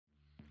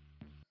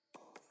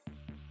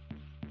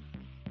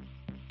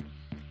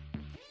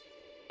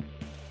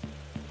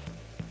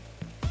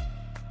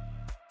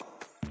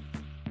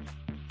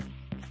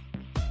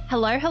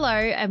Hello, hello,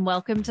 and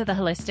welcome to the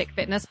Holistic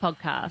Fitness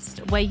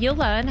Podcast, where you'll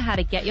learn how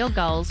to get your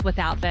goals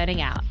without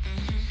burning out.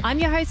 I'm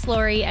your host,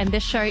 Laurie, and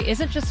this show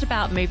isn't just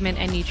about movement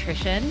and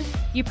nutrition.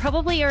 You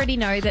probably already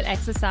know that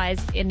exercise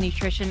and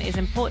nutrition is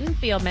important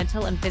for your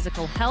mental and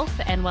physical health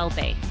and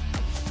well-being.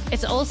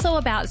 It's also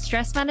about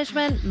stress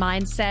management,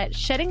 mindset,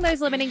 shedding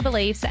those limiting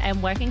beliefs,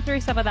 and working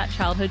through some of that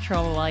childhood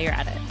trauma while you're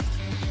at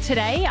it.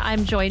 Today,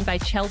 I'm joined by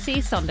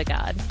Chelsea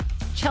Sondergard.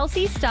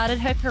 Chelsea started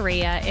her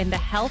career in the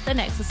health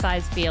and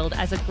exercise field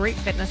as a group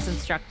fitness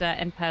instructor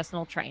and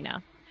personal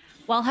trainer.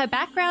 While her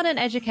background in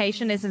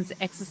education is in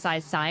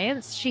exercise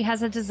science, she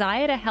has a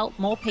desire to help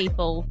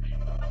people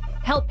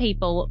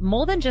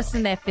more than just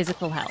in their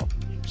physical health.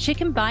 She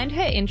combined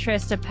her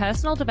interest of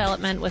personal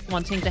development with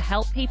wanting to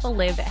help people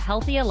live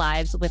healthier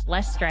lives with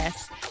less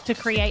stress to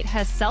create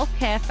her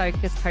self-care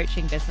focused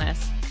coaching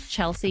business,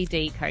 Chelsea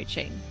D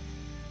Coaching,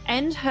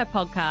 and her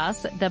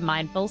podcast, the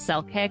Mindful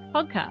Self-Care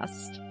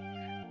Podcast.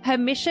 Her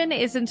mission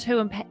is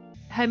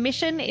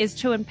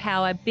to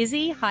empower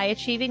busy,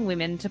 high-achieving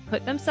women to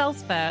put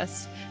themselves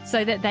first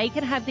so that they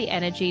can have the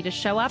energy to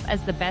show up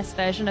as the best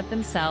version of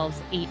themselves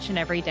each and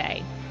every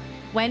day.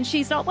 When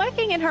she's not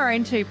working in her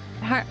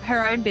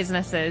own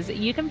businesses,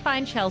 you can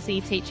find Chelsea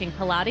teaching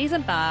Pilates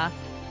and barre,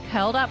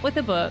 curled up with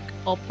a book,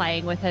 or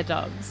playing with her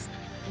dogs.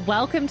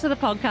 Welcome to the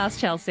podcast,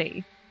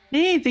 Chelsea.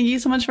 Hey, thank you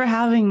so much for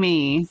having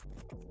me.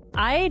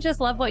 I just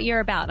love what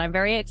you're about, and I'm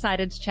very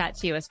excited to chat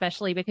to you,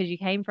 especially because you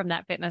came from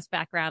that fitness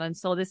background and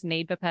saw this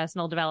need for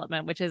personal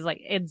development, which is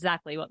like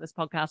exactly what this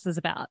podcast is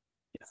about.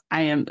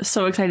 I am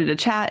so excited to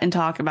chat and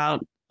talk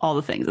about all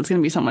the things. It's going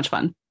to be so much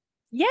fun.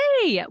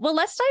 Yay! Well,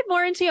 let's dive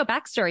more into your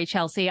backstory,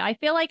 Chelsea. I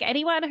feel like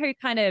anyone who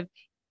kind of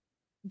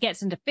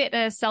gets into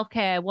fitness,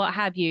 self-care, what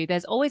have you,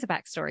 there's always a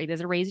backstory. There's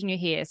a reason you're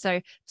here.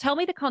 So tell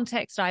me the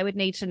context I would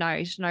need to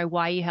know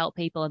why you help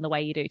people in the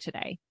way you do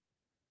today.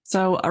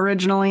 So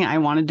originally, I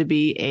wanted to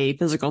be a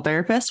physical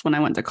therapist when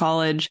I went to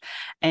college.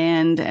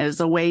 And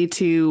as a way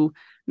to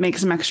make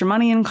some extra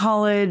money in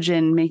college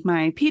and make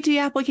my PT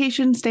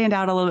application stand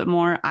out a little bit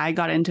more, I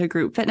got into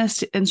group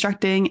fitness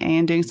instructing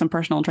and doing some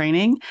personal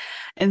training.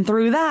 And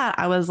through that,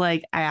 I was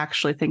like, I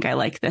actually think I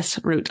like this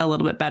route a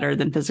little bit better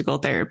than physical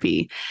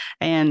therapy.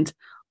 And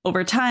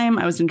over time,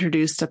 I was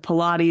introduced to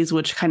Pilates,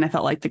 which kind of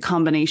felt like the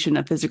combination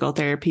of physical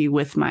therapy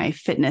with my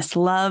fitness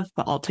love,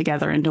 but all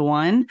together into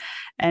one.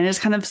 And it just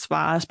kind of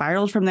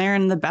spiraled from there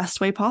in the best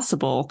way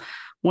possible.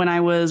 When I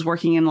was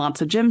working in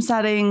lots of gym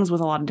settings with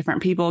a lot of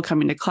different people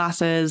coming to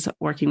classes,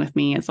 working with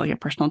me as like a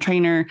personal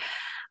trainer,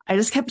 I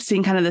just kept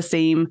seeing kind of the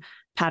same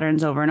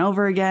patterns over and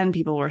over again.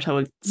 People were so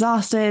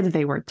exhausted,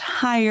 they were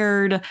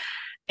tired,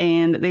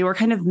 and they were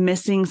kind of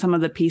missing some of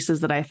the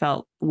pieces that I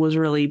felt was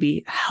really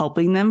be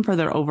helping them for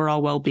their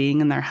overall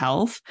well-being and their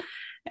health.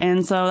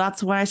 And so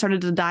that's when I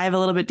started to dive a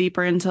little bit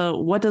deeper into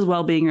what does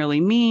well-being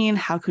really mean?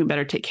 How can we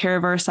better take care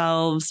of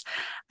ourselves?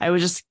 I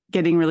was just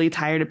getting really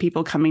tired of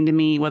people coming to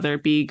me, whether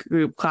it be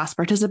group class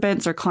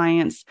participants or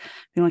clients,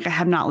 being like, I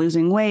have not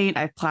losing weight.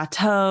 I've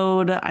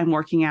plateaued. I'm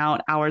working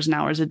out hours and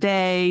hours a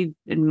day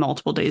and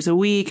multiple days a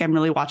week. I'm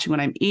really watching what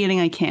I'm eating.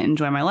 I can't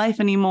enjoy my life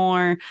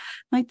anymore.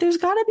 Like, there's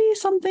got to be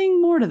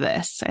something more to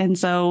this. And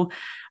so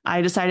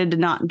I decided to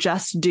not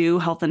just do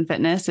health and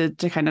fitness,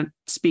 to kind of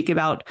speak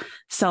about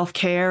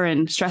self-care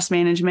and stress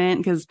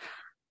management, because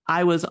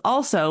I was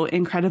also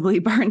incredibly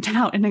burnt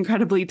out and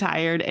incredibly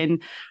tired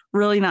and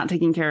really not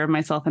taking care of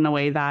myself in a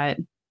way that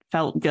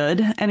felt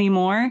good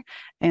anymore.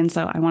 And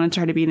so I want to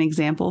try to be an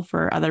example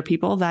for other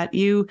people that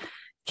you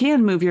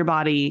can move your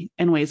body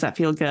in ways that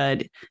feel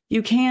good.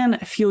 You can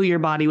fuel your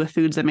body with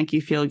foods that make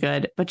you feel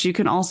good, but you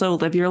can also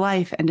live your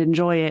life and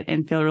enjoy it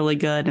and feel really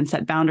good and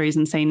set boundaries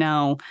and say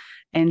no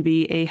and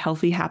be a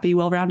healthy, happy,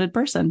 well-rounded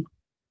person.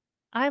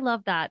 I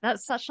love that.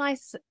 That's such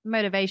nice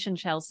motivation,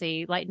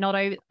 Chelsea. Like, not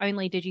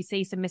only did you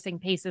see some missing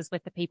pieces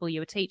with the people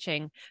you were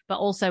teaching, but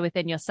also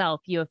within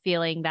yourself, you were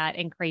feeling that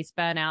increased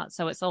burnout.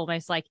 So it's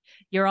almost like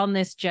you're on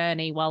this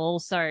journey while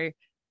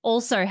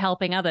also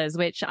helping others,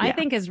 which I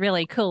think is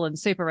really cool and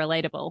super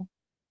relatable.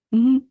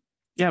 Mm-hmm.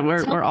 Yeah,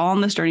 we're all on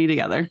this journey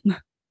together.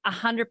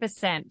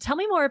 100%. Tell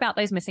me more about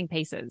those missing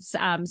pieces.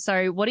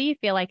 So what do you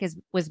feel like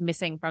was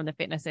missing from the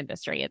fitness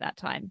industry at that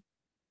time?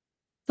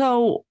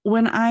 So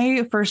when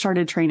I first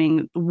started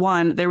training,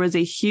 there was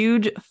a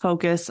huge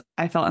focus,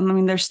 I felt, and I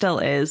mean, there still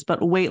is,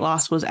 but weight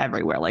loss was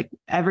everywhere. Like,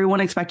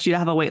 everyone expects you to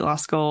have a weight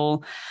loss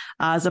goal.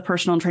 As a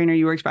personal trainer,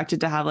 you were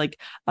expected to have like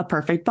a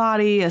perfect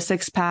body, a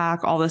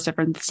six-pack, all this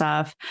different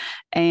stuff.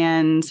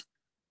 And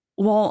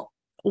while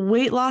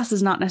weight loss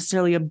is not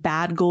necessarily a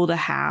bad goal to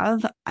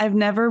have, I've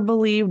never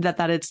believed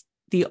that it's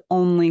the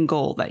only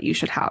goal that you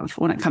should have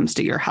when it comes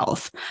to your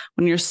health.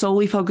 When you're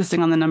solely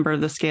focusing on the number of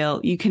the scale,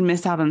 you can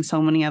miss out on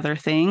so many other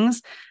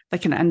things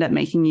that can end up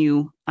making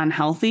you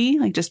unhealthy.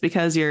 Like, just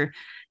because you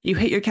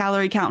hit your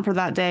calorie count for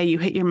that day, you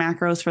hit your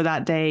macros for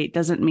that day,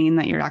 doesn't mean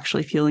that you're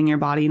actually fueling your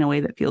body in a way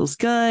that feels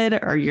good,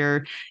 or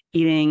you're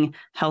eating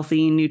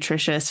healthy,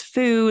 nutritious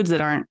foods that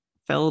aren't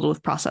filled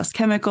with processed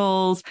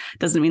chemicals.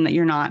 Doesn't mean that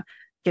you're not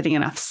getting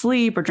enough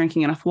sleep or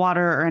drinking enough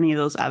water or any of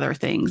those other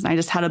things. And I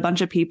just had a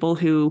bunch of people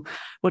who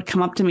would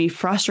come up to me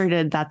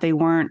frustrated that they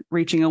weren't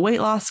reaching a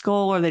weight loss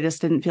goal, or they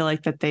just didn't feel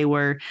like that they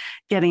were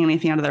getting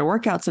anything out of their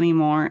workouts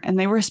anymore. And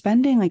they were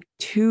spending like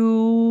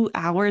 2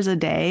 hours a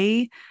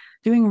day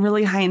doing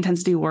really high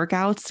intensity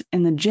workouts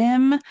in the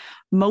gym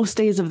most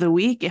days of the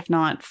week, if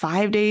not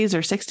 5 days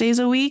or 6 days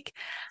a week.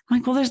 I'm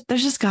like, well,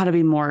 there's just got to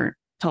be more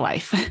to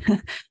life.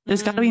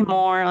 There's got to be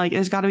more, like,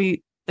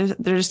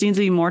 there just needs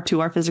to be more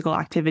to our physical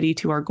activity,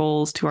 to our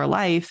goals, to our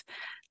life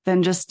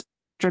than just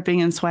dripping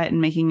in sweat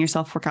and making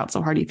yourself work out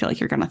so hard you feel like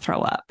you're going to throw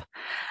up.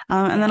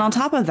 And then on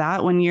top of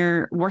that, when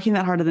you're working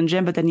that hard in the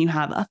gym, but then you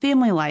have a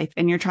family life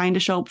and you're trying to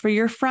show up for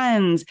your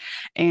friends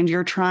and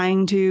you're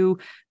trying to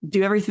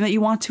do everything that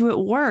you want to at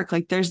work.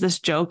 Like there's this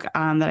joke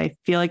that I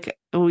feel like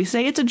we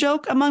say it's a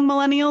joke among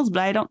millennials,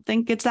 but I don't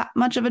think it's that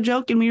much of a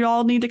joke. And we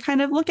all need to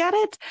kind of look at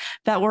it,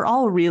 that we're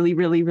all really,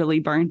 really, really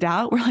burned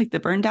out. We're like the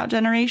burned out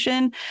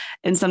generation.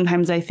 And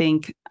sometimes I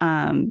think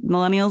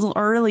millennials,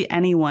 or really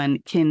anyone,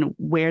 can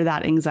wear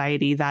that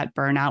anxiety, that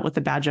burnout with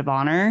a badge of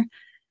honor.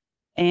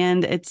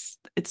 And it's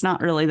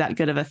not really that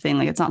good of a thing.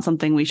 Like it's not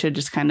something we should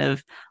just kind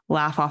of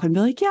laugh off and be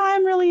like, yeah,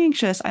 I'm really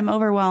anxious, I'm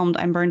overwhelmed,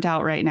 I'm burnt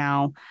out right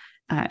now.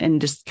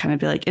 And just kind of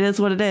be like, it is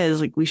what it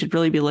is. Like we should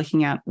really be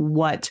looking at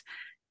what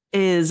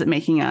is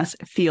making us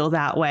feel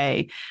that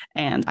way.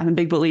 And I'm a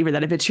big believer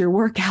that if it's your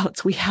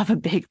workouts, we have a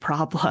big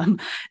problem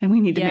and we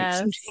need to make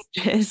some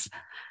changes.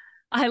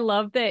 I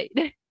love that.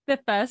 The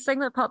first thing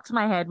that popped to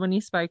my head when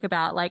you spoke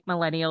about like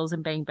millennials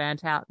and being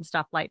burnt out and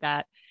stuff like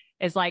that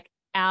is like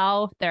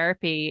our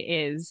therapy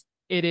is,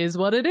 it is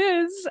what it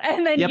is.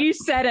 And then you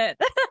said it.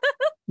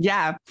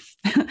 Yeah.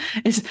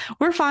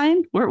 We're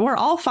fine. We're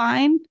all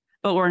fine,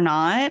 but we're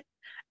not.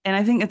 And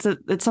I think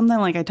it's something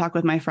like I talk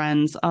with my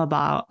friends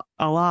about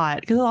a lot,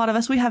 because a lot of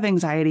us, we have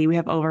anxiety, we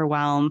have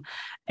overwhelm,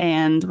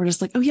 and we're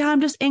just like, oh yeah, I'm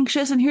just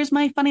anxious. And here's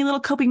my funny little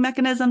coping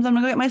mechanisms. I'm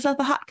gonna go get myself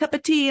a hot cup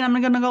of tea and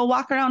I'm going to go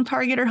walk around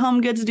Target or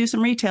Home Goods to do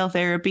some retail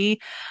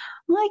therapy.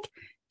 I'm like,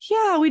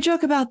 yeah, we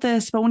joke about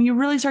this, but when you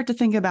really start to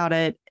think about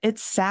it,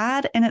 it's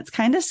sad and it's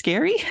kind of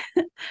scary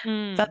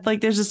that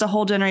like there's just a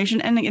whole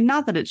generation, and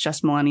not that it's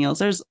just millennials.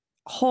 There's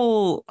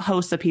whole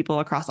host of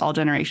people across all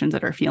generations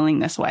that are feeling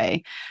this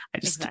way. I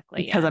just,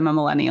 because I'm a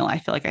millennial, I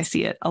feel like I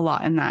see it a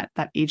lot in that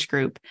age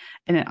group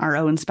in our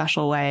own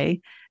special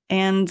way.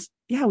 And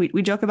yeah,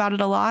 we joke about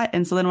it a lot.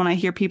 And so then when I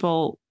hear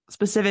people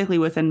specifically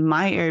within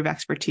my area of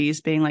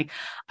expertise being like,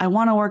 I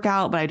want to work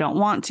out, but I don't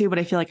want to, but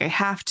I feel like I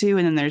have to.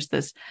 And then there's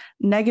this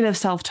negative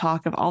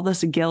self-talk of all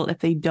this guilt if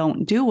they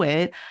don't do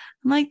it.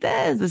 I'm like,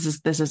 this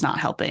is not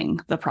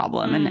helping the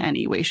problem in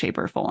any way, shape,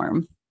 or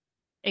form.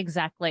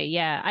 Exactly.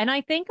 Yeah. And I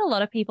think a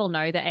lot of people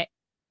know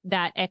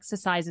that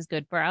exercise is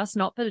good for us,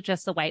 not for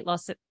just the weight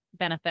loss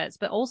benefits,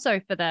 but also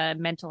for the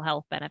mental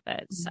health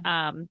benefits.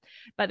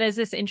 But there's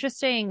this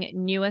interesting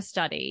newer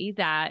study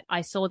that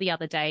I saw the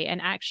other day. And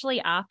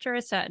actually, after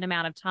a certain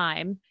amount of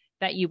time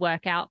that you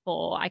work out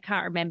for, I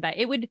can't remember,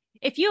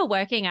 if you were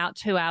working out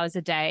 2 hours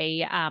a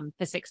day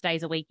for 6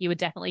 days a week, you would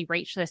definitely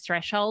reach this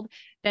threshold.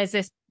 There's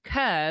this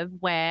curve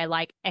where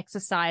like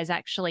exercise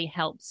actually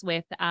helps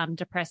with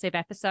depressive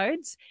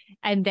episodes,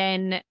 and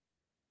then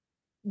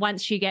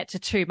once you get to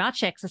too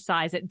much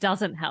exercise, it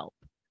doesn't help,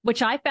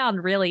 which I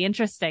found really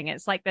interesting.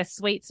 It's like the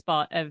sweet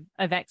spot of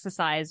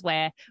exercise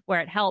where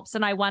it helps.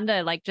 And I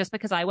wonder, like, just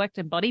because I worked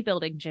in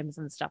bodybuilding gyms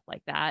and stuff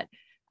like that,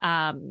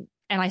 and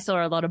I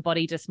saw a lot of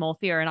body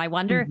dysmorphia, and I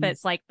wonder if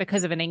it's like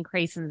because of an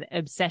increase in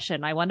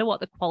obsession. I wonder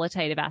what the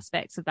qualitative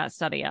aspects of that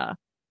study are.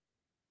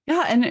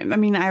 Yeah. And I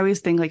mean, I always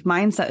think like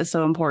mindset is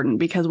so important,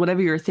 because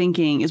whatever you're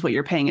thinking is what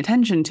you're paying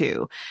attention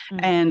to.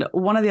 And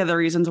one of the other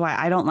reasons why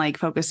I don't like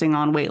focusing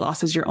on weight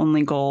loss as your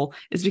only goal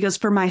is because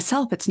for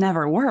myself, it's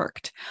never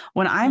worked.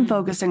 When I'm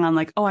focusing on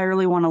like, oh, I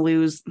really want to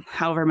lose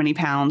however many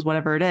pounds,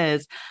 whatever it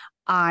is,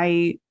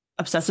 I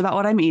obsess about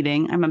what I'm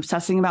eating. I'm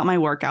obsessing about my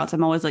workouts.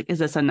 I'm always like, is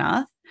this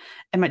enough?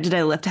 Did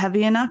I lift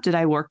heavy enough? Did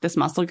I work this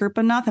muscle group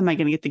enough? Am I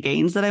going to get the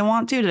gains that I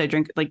want to? Did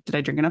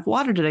I drink enough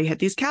water? Did I hit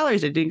these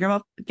calories? Did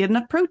I get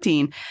enough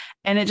protein?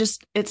 And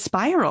it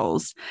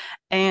spirals.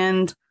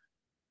 And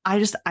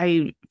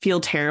I feel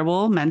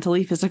terrible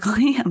mentally,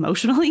 physically,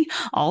 emotionally,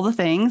 all the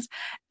things.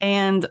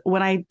 And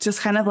when I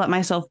just kind of let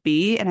myself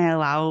be and I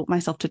allow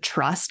myself to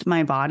trust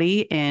my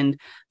body and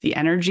the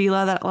energy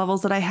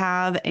levels that I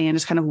have, and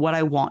just kind of what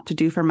I want to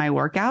do for my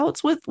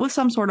workouts with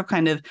some sort of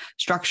kind of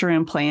structure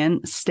and plan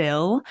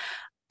still,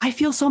 I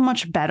feel so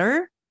much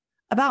better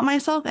about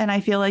myself. And I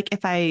feel like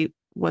if I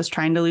was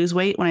trying to lose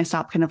weight, when I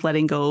stopped kind of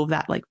letting go of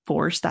that like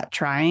force, that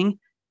trying,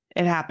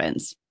 it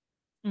happens.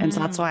 And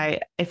so that's why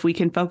if we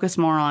can focus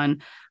more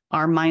on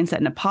our mindset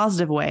in a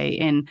positive way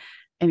and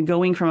and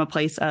going from a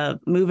place of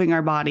moving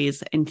our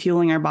bodies and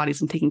fueling our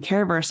bodies and taking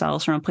care of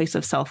ourselves from a place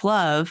of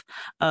self-love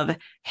of,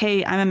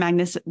 hey, I'm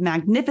a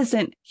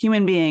magnificent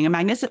human being,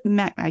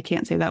 I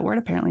can't say that word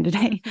apparently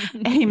today,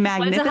 a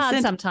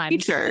magnificent sometimes.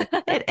 creature.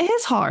 It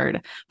is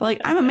hard, but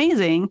like, I'm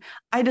amazing.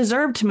 I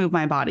deserve to move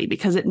my body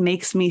because it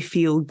makes me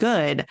feel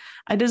good.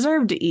 I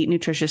deserve to eat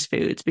nutritious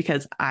foods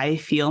because I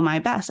feel my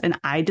best and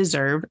I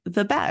deserve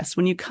the best.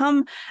 When you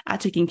come at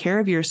taking care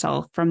of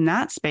yourself from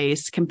that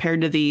space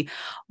compared to the,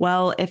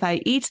 well, if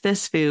I eat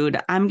this food,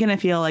 I'm going to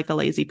feel like a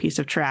lazy piece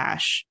of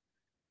trash.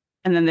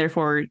 And then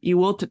therefore you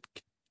will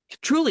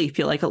truly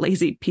feel like a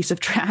lazy piece of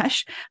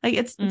trash. Like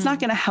it's not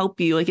going to help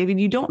you. Like if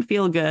you don't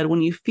feel good,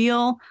 when you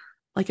feel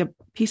like a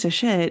piece of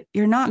shit,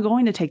 you're not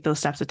going to take those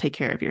steps to take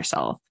care of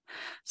yourself.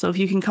 So if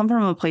you can come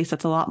from a place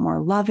that's a lot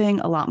more loving,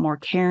 a lot more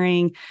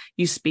caring,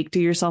 you speak to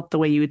yourself the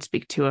way you would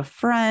speak to a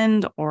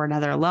friend or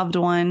another loved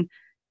one,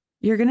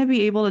 you're going to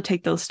be able to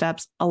take those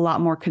steps a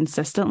lot more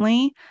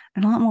consistently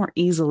and a lot more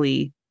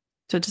easily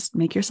to just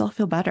make yourself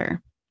feel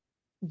better.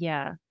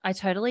 Yeah, I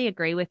totally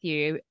agree with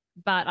you.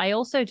 But I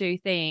also do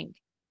think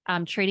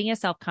treating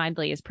yourself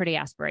kindly is pretty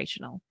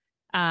aspirational.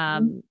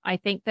 I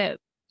think that,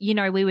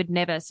 we would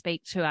never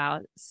speak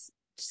to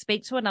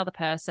another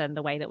person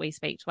the way that we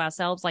speak to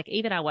ourselves, like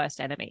even our worst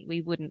enemy.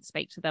 We wouldn't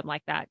speak to them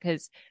like that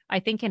because I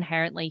think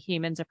inherently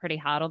humans are pretty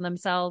hard on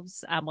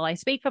themselves. Well, I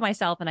speak for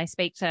myself and I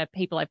speak to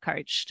people I've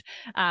coached.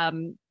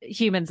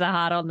 Humans are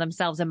hard on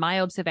themselves in my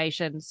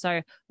observations.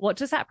 So what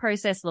does that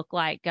process look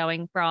like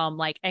going from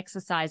like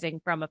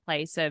exercising from a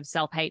place of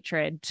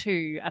self-hatred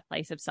to a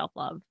place of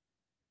self-love?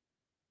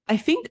 I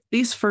think at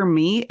least for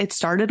me, it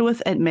started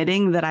with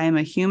admitting that I am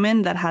a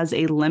human that has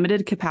a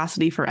limited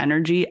capacity for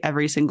energy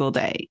every single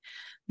day.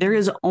 There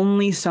is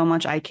only so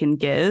much I can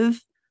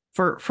give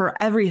for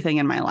everything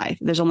in my life.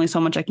 There's only so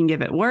much I can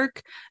give at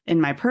work,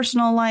 in my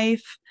personal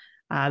life.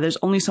 There's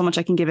only so much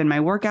I can give in my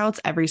workouts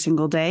every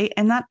single day.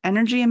 And that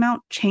energy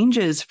amount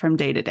changes from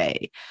day to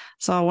day.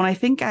 So when I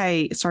think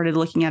I started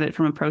looking at it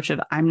from approach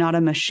of I'm not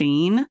a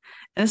machine, and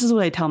this is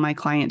what I tell my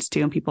clients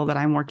too, and people that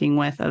I'm working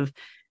with of,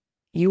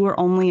 you are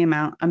only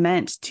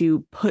meant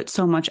to put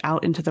so much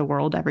out into the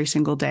world every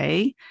single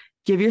day.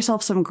 Give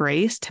yourself some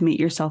grace to meet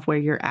yourself where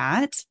you're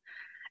at.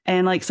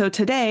 And like, so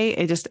today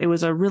it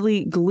was a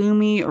really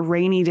gloomy,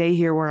 rainy day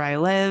here where I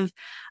live.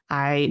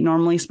 I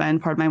normally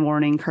spend part of my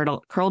morning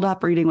curled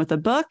up reading with a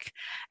book.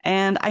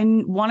 And I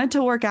wanted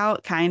to work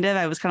out kind of.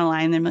 I was kind of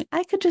lying there like,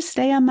 I could just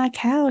stay on my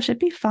couch. It'd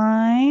be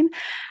fine.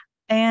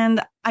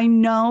 And I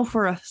know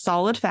for a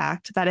solid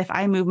fact that if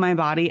I move my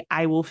body,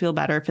 I will feel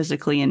better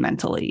physically and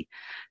mentally.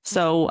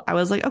 So I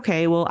was like,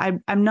 okay, well,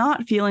 I'm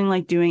not feeling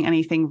like doing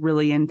anything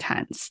really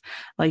intense,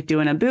 like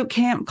doing a boot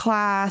camp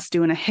class,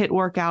 doing a HIIT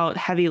workout,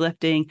 heavy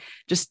lifting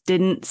just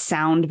didn't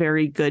sound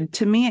very good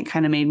to me. It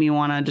kind of made me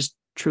want to just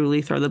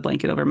truly throw the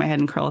blanket over my head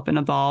and curl up in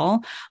a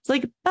ball. It's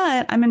like,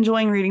 but I'm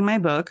enjoying reading my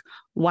book.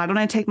 Why don't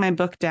I take my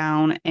book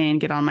down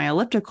and get on my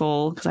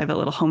elliptical? Because I have a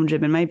little home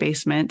gym in my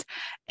basement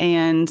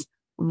and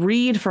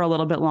read for a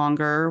little bit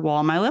longer while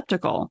on my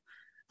elliptical.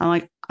 I'm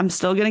like, I'm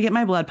still going to get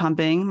my blood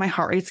pumping. My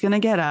heart rate's going to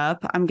get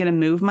up. I'm going to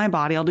move my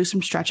body. I'll do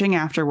some stretching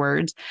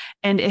afterwards.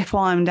 And if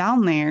while I'm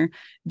down there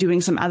doing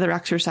some other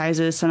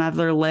exercises, some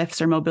other lifts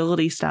or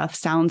mobility stuff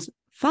sounds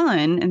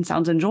fun and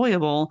sounds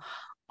enjoyable,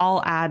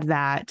 I'll add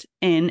that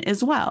in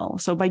as well.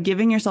 So by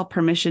giving yourself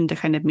permission to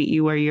kind of meet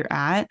you where you're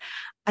at,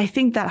 I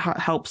think that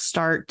helps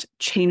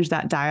change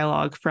that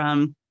dialogue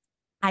from,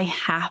 I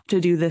have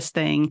to do this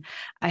thing.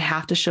 I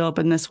have to show up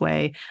in this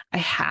way. I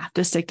have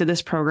to stick to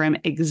this program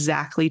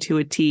exactly to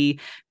a T,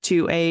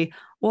 to a,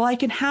 well, I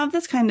can have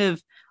this kind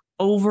of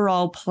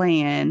overall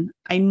plan.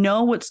 I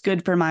know what's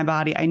good for my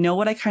body. I know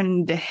what I kind of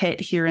need to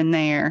hit here and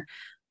there.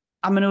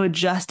 I'm going to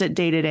adjust it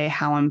day to day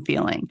how I'm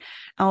feeling.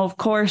 Now, of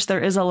course, there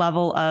is a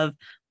level of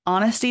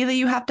honesty that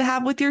you have to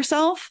have with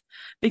yourself,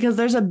 because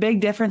there's a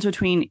big difference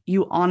between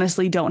you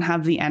honestly don't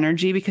have the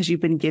energy because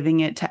you've been giving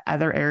it to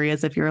other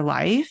areas of your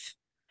life,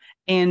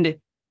 and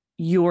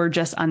you're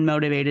just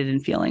unmotivated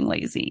and feeling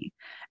lazy.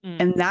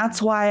 And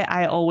that's why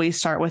I always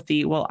start with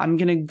well, I'm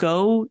going to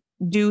go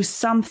do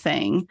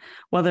something,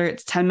 whether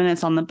it's 10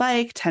 minutes on the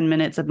bike, 10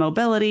 minutes of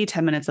mobility,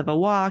 10 minutes of a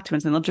walk, 10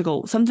 minutes of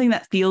elliptical, something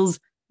that feels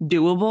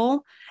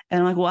doable. And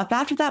I'm like, well, if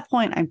after that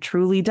point I'm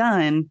truly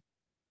done,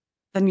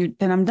 then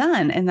I'm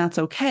done. And that's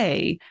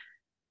okay.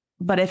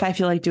 But if I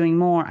feel like doing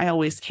more, I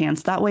always can.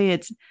 So that way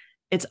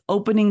it's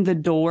opening the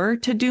door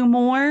to do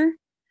more.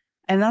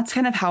 And that's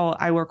kind of how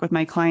I work with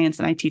my clients,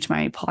 and I teach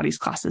my Pilates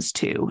classes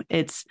too.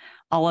 It's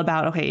all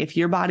about, okay, if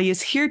your body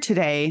is here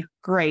today,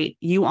 great.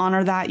 You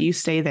honor that, you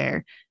stay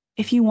there.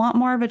 If you want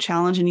more of a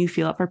challenge and you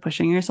feel up for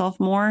pushing yourself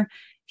more,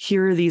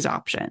 here are these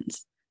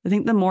options. I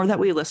think the more that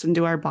we listen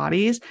to our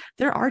bodies,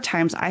 there are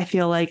times I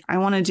feel like I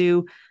want to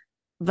do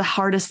the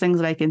hardest things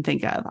that I can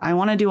think of. I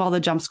want to do all the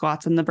jump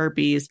squats and the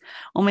burpees.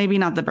 Well, maybe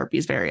not the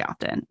burpees very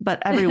often,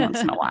 but every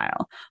once in a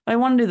while. But I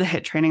want to do the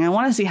HIIT training. I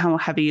want to see how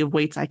heavy of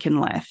weights I can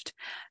lift.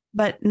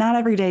 But not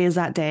every day is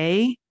that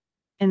day,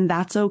 and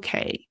that's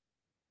okay.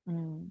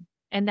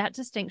 And that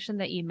distinction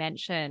that you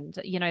mentioned,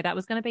 you know, that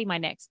was going to be my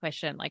next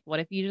question. Like, what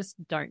if you just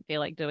don't feel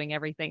like doing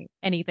anything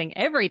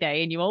every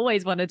day and you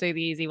always want to do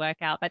the easy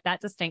workout? But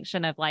that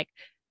distinction of like,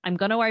 I'm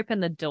going to open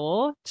the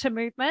door to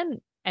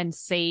movement and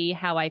see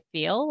how I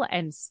feel.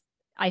 And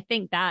I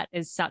think that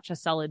is such a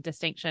solid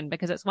distinction,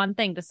 because it's one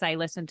thing to say,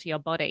 listen to your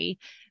body,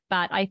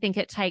 but I think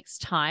it takes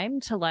time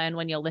to learn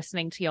when you're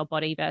listening to your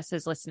body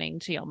versus listening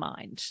to your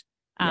mind,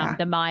 Yeah.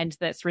 the mind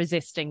that's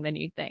resisting the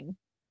new thing.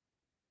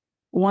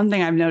 One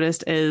thing I've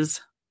noticed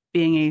is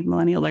being a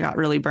millennial that got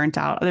really burnt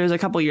out. There was a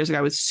couple of years ago,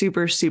 I was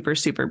super, super,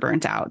 super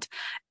burnt out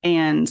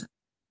and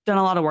done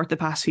a lot of work the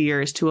past few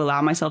years to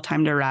allow myself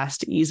time to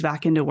rest, ease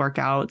back into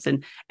workouts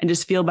and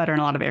just feel better in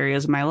a lot of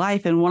areas of my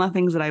life. And one of the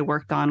things that I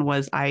worked on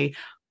was I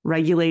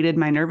regulated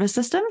my nervous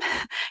system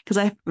because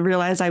I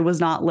realized I was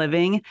not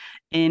living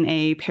in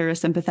a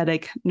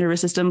parasympathetic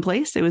nervous system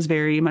place. It was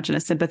very much in a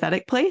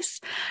sympathetic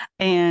place.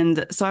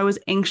 And so I was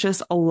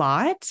anxious a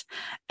lot.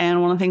 And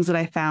one of the things that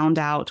I found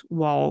out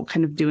while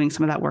kind of doing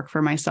some of that work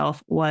for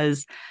myself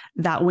was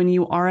that when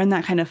you are in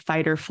that kind of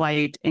fight or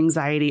flight,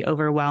 anxiety,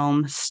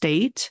 overwhelm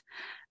state,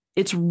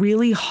 it's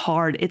really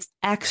hard. It's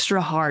extra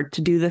hard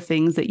to do the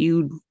things that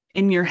you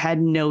in your head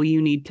know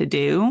you need to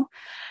do.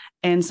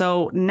 And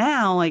so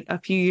now, like a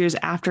few years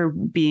after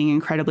being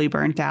incredibly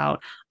burnt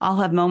out, I'll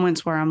have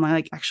moments where I'm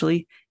like,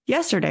 actually,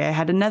 yesterday I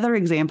had another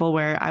example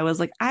where I was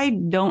like, I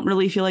don't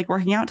really feel like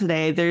working out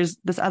today. There's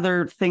this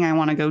other thing I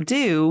want to go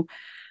do.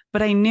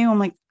 But I knew I'm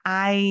like,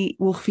 I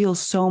will feel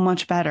so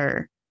much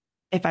better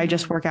if I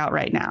just work out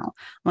right now.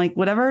 Like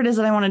whatever it is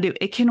that I want to do,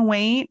 it can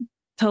wait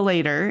till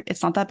later.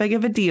 It's not that big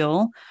of a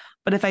deal.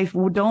 But if I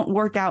don't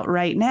work out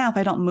right now, if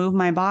I don't move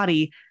my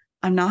body,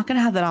 I'm not going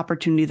to have that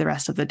opportunity the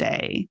rest of the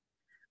day.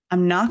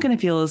 I'm not going to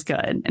feel as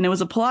good. And it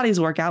was a Pilates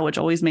workout, which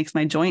always makes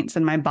my joints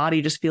and my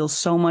body just feel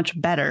so much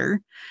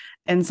better.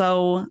 And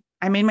so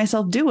I made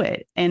myself do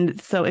it. And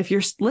so if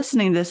you're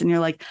listening to this and you're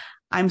like,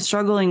 I'm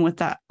struggling with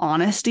that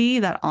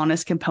honesty, that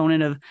honest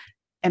component of,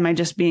 am I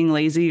just being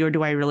lazy or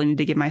do I really need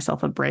to give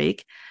myself a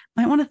break?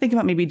 Might want to think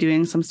about maybe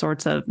doing some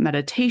sorts of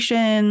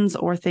meditations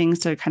or things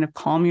to kind of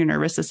calm your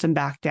nervous system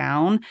back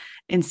down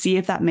and see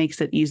if that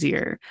makes it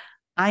easier.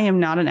 I am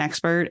not an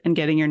expert in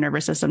getting your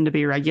nervous system to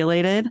be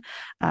regulated,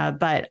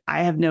 but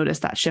I have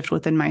noticed that shift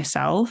within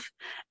myself.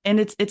 And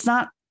it's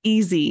not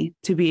easy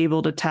to be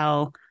able to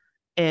tell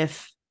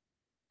if,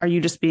 are you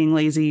just being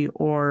lazy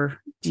or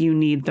do you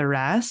need the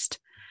rest?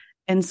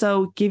 And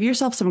so give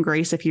yourself some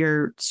grace if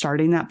you're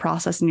starting that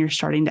process and you're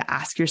starting to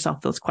ask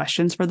yourself those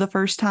questions for the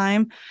first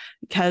time,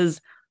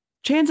 because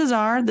chances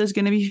are there's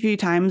going to be a few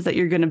times that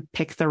you're going to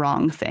pick the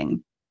wrong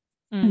thing.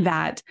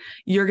 That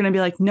you're going to be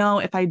like, no,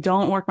 if I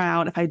don't work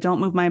out, if I don't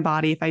move my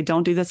body, if I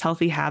don't do this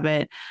healthy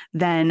habit,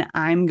 then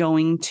I'm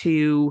going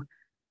to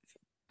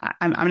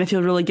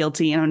feel really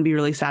guilty and I'm going to be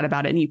really sad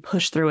about it. And you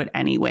push through it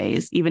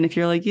anyways, even if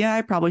you're like, yeah,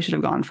 I probably should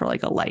have gone for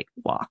like a light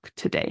walk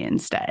today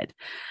instead.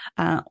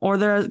 Or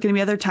there are going to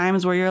be other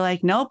times where you're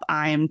like, nope,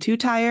 I am too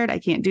tired. I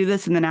can't do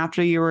this. And then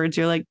afterwards,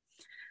 you're like,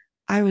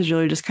 I was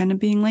really just kind of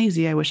being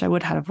lazy. I wish I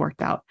would have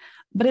worked out.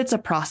 But it's a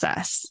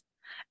process.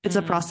 It's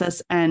a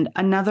process. And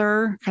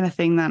another kind of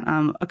thing that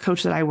a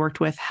coach that I worked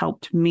with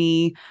helped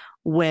me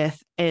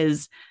with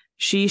is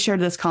she shared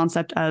this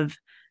concept of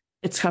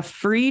it's a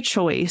free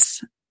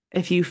choice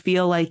if you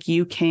feel like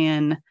you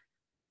can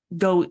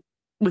go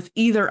with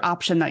either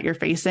option that you're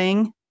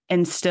facing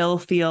and still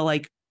feel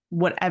like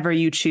whatever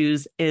you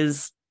choose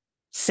is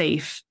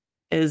safe,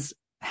 is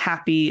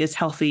happy, is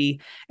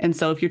healthy. And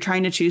so if you're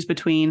trying to choose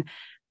between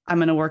I'm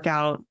going to work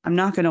out, I'm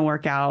not going to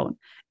work out,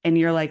 and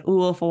you're like,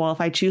 oh, well,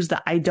 if I choose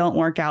that I don't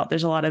work out,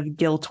 there's a lot of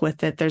guilt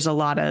with it. There's a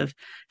lot of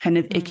kind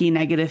of icky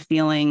negative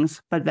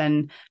feelings. But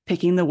then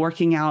picking the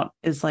working out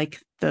is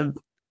like the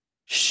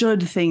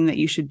should thing that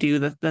you should do,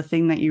 the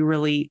thing that you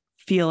really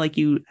feel like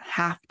you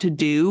have to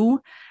do,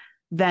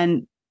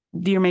 then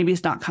you're maybe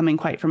it's not coming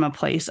quite from a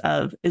place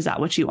of, is that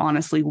what you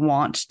honestly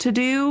want to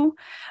do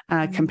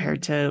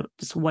compared to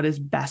just what is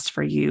best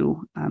for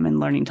you and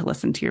learning to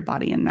listen to your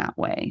body in that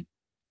way.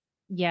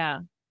 Yeah.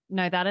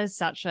 No, that is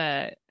such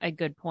a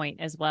good point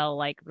as well.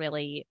 Like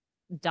really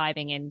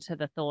diving into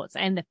the thoughts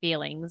and the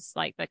feelings,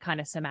 like the kind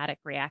of somatic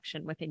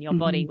reaction within your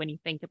body when you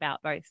think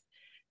about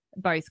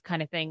both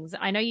kind of things.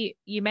 I know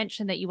you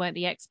mentioned that you weren't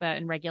the expert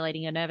in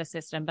regulating your nervous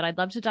system, but I'd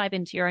love to dive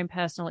into your own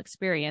personal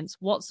experience.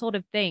 What sort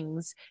of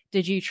things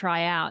did you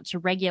try out to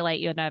regulate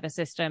your nervous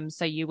system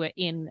so you were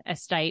in a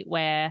state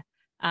where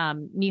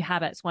new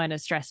habits weren't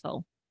as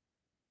stressful?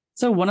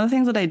 So one of the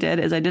things that I did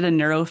is I did a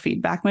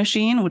neurofeedback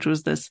machine, which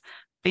was this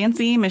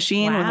fancy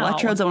machine with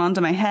electrodes that went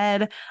onto my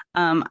head.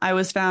 I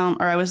was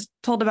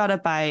told about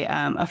it by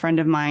a friend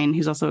of mine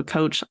who's also a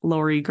coach,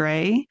 Lori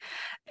Gray,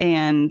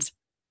 and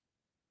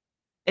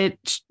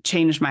it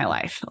changed my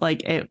life.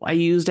 I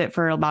used it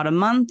for about a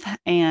month,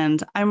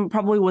 and I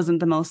probably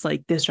wasn't the most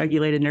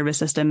dysregulated nervous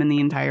system in the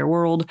entire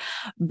world,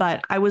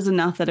 but I was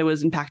enough that it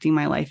was impacting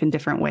my life in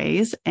different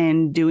ways.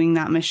 And doing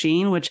that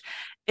machine, which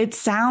It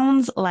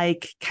sounds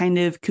like kind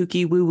of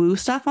kooky woo-woo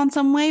stuff on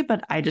some way,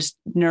 but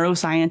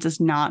neuroscience is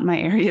not my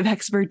area of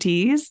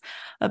expertise.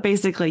 But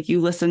basically,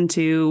 you listen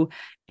to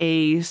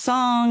a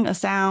song, a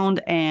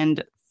sound,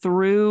 and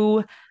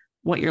through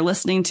what you're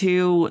listening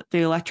to, the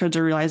electrodes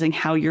are realizing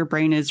how your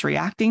brain is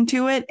reacting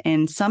to it.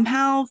 And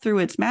somehow through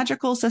its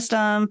magical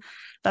system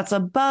that's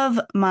above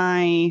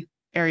my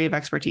area of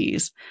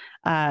expertise,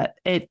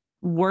 it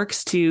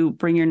works to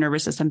bring your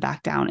nervous system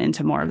back down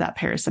into more of that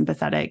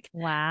parasympathetic,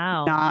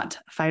 not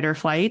fight or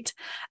flight.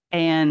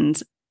 And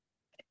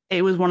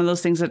it was one of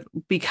those things that,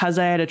 because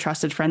I had a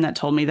trusted friend that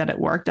told me that it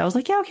worked, I was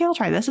like, yeah, okay, I'll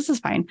try this. This is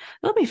fine.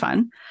 It'll be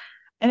fun.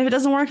 And if it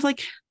doesn't work,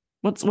 like,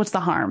 what's the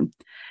harm?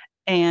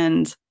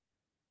 And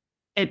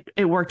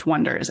it worked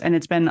wonders. And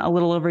it's been a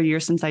little over a year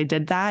since I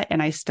did that.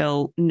 And I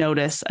still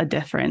notice a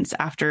difference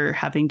after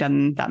having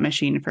done that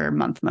machine for a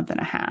month and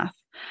a half.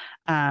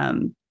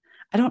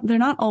 They're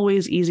not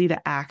always easy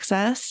to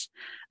access.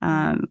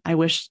 And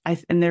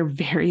they're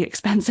very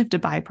expensive to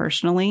buy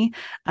personally.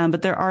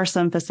 But there are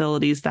some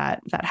facilities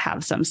that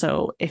have some.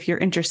 So if you're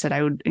interested,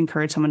 I would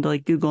encourage someone to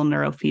like Google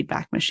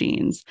neurofeedback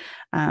machines.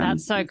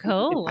 That's so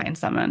cool. Find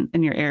someone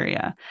in your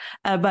area.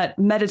 But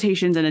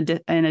meditations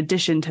in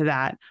addition to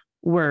that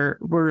were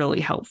really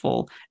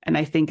helpful. And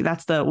I think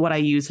that's what I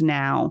use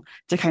now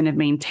to kind of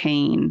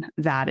maintain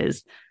that,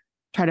 is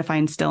try to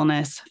find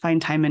stillness,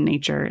 find time in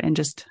nature, and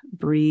just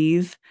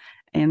breathe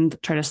and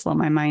try to slow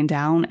my mind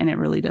down. And it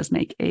really does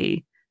make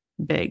a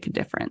big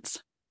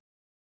difference.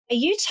 Are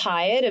you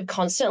tired of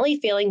constantly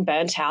feeling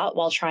burnt out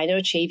while trying to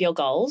achieve your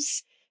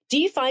goals? Do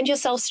you find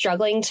yourself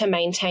struggling to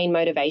maintain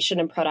motivation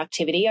and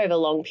productivity over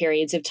long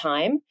periods of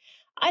time?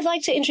 I'd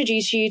like to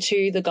introduce you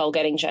to the Goal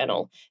Getting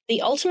Journal,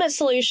 the ultimate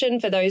solution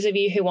for those of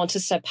you who want to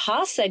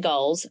surpass their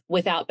goals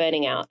without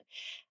burning out.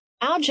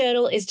 Our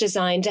journal is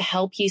designed to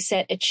help you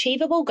set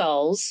achievable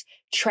goals,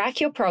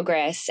 track your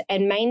progress,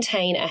 and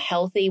maintain a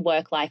healthy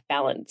work-life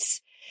balance.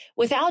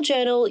 With our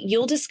journal,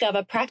 you'll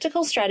discover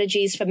practical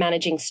strategies for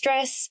managing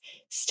stress,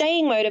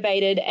 staying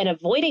motivated, and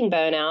avoiding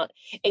burnout,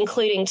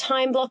 including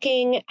time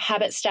blocking,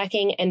 habit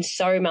stacking, and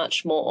so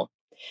much more.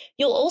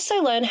 You'll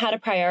also learn how to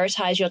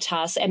prioritize your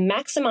tasks and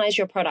maximize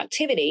your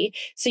productivity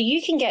so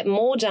you can get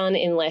more done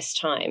in less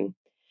time.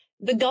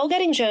 The Goal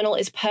Getting Journal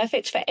is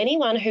perfect for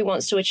anyone who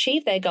wants to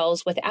achieve their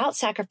goals without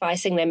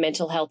sacrificing their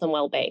mental health and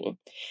well-being.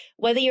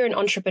 Whether you're an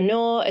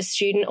entrepreneur, a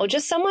student, or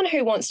just someone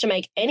who wants to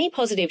make any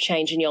positive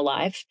change in your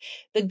life,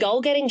 the Goal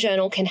Getting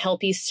Journal can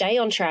help you stay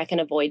on track and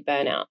avoid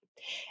burnout.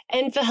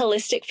 And for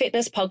Holistic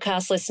Fitness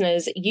podcast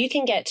listeners, you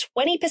can get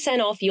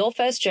 20% off your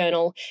first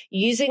journal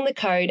using the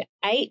code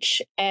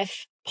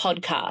HFPodcast.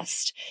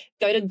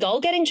 Go to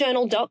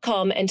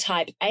goalgettingjournal.com and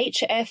type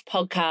HF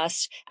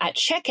podcast at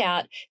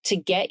checkout to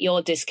get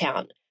your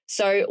discount.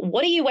 So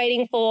what are you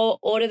waiting for?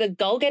 Order the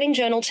Goal Getting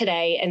Journal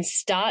today and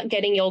start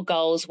getting your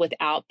goals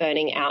without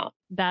burning out.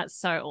 That's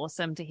so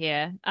awesome to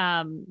hear.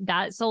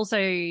 That's also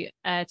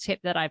a tip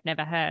that I've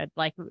never heard,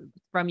 like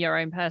from your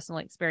own personal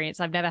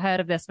experience. I've never heard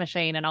of this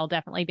machine, and I'll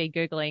definitely be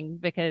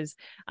Googling because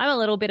I'm a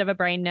little bit of a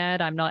brain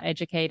nerd. I'm not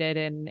educated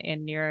in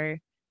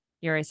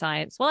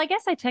neuroscience. Well, I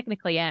guess I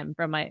technically am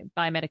from my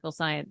biomedical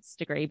science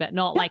degree, but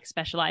not like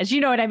specialized, you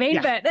know what I mean?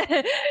 Yeah.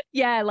 But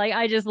yeah, like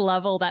I just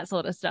love all that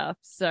sort of stuff.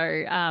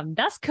 So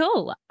that's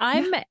cool.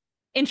 I'm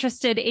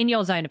interested in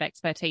your zone of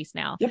expertise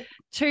now. Yep.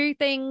 Two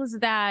things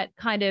that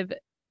kind of,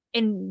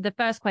 in the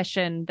first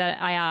question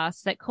that I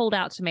asked that called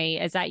out to me,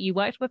 is that you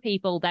worked with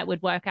people that would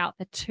work out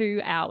for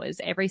 2 hours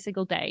every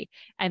single day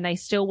and they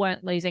still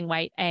weren't losing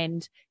weight,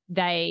 and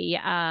they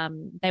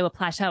were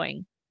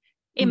plateauing.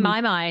 In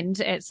my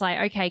mind, it's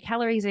like, okay,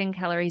 calories in,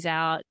 calories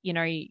out, you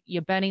know,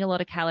 you're burning a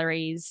lot of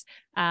calories.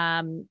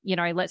 You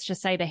know, let's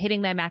just say they're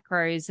hitting their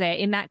macros. They're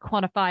in that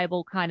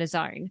quantifiable kind of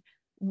zone.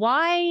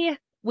 Why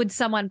would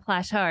someone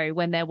plateau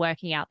when they're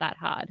working out that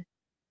hard?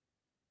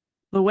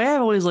 The way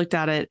I've always looked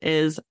at it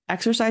is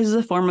exercise is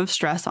a form of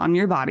stress on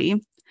your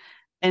body,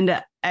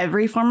 and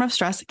every form of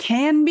stress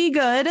can be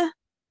good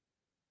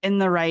in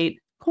the right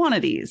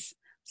quantities.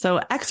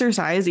 So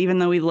exercise, even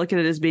though we look at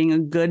it as being a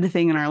good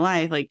thing in our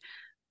life, like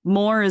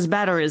more is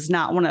better is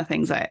not one of the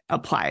things that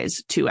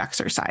applies to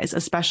exercise,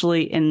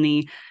 especially in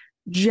the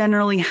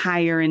generally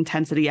higher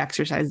intensity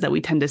exercise that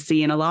we tend to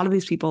see. And a lot of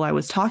these people I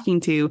was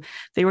talking to,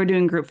 they were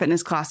doing group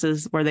fitness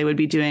classes where they would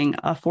be doing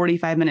a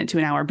 45-minute to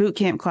an hour boot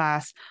camp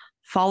class,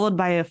 followed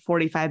by a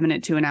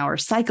 45-minute to an hour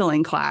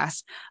cycling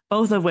class,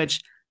 both of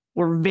which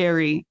were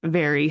very,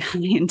 very high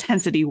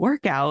intensity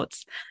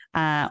workouts,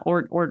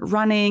 or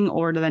running,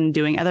 or then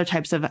doing other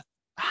types of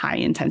high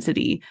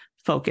intensity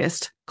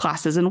focused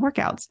classes and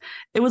workouts.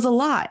 It was a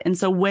lot. And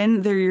so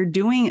when you're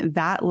doing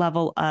that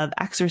level of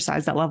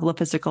exercise, that level of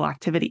physical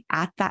activity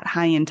at that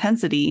high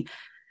intensity,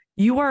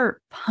 you are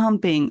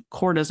pumping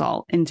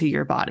cortisol into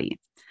your body.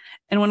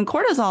 And when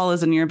cortisol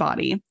is in your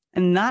body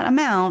and that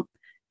amount,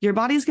 your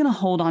body's going to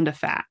hold on to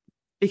fat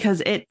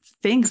because it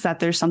thinks that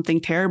there's something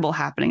terrible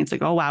happening. It's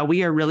like, oh, wow,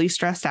 we are really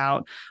stressed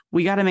out.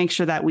 We got to make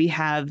sure that we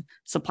have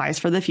supplies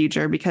for the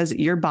future, because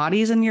your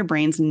body's and your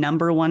brain's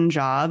number one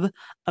job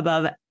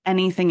above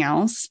anything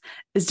else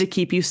is to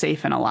keep you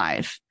safe and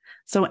alive.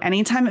 So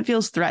anytime it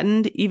feels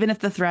threatened, even if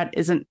the threat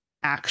isn't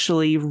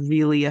actually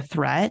really a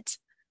threat,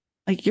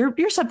 like your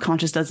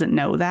subconscious doesn't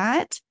know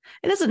that.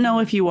 It doesn't know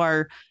if you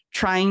are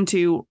trying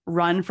to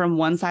run from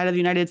one side of the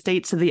United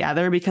States to the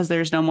other because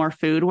there's no more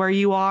food where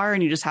you are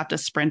and you just have to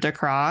sprint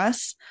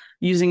across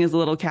using as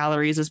little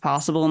calories as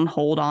possible and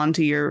hold on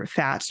to your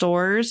fat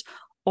stores,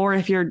 or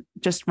if you're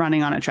just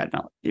running on a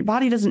treadmill. Your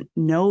body doesn't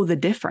know the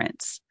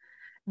difference.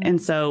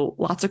 And so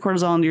lots of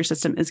cortisol into your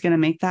system is going to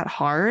make that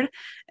hard.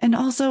 And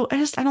also,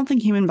 I don't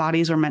think human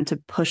bodies are meant to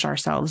push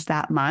ourselves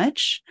that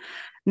much.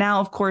 Now,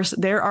 of course,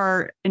 there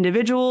are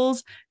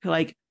individuals who,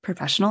 like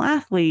professional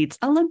athletes,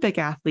 Olympic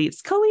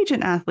athletes,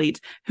 collegiate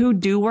athletes, who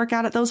do work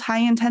out at those high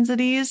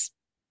intensities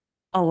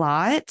a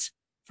lot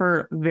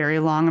for very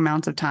long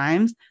amounts of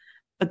times.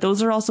 But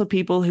those are also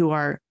people who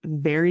are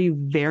very,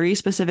 very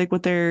specific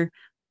with their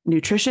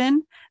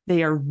nutrition.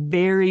 They are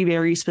very,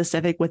 very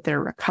specific with their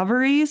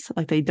recoveries.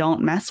 Like, they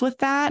don't mess with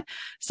that.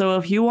 So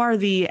if you are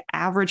the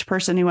average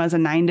person who has a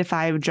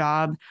 9-to-5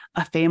 job,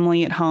 a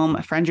family at home,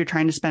 a friend you're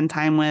trying to spend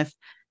time with,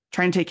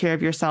 trying to take care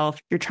of yourself,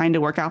 you're trying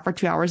to work out for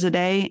 2 hours a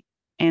day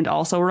and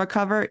also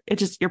recover,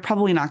 you're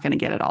probably not going to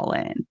get it all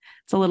in.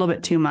 It's a little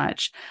bit too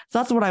much. So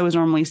that's what I was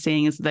normally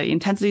seeing, is the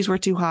intensities were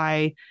too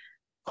high.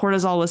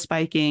 Cortisol was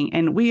spiking.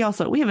 And we have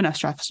enough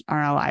stress in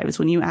our lives.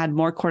 When you add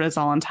more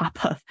cortisol on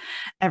top of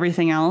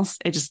everything else,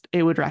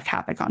 it would wreak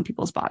havoc on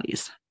people's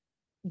bodies.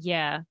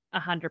 Yeah,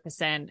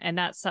 100%. And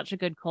that's such a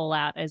good call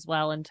out as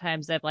well, in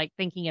terms of like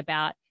thinking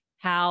about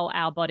how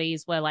our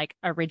bodies were like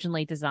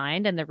originally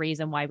designed and the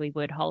reason why we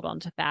would hold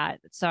on to fat.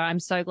 So I'm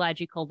so glad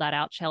you called that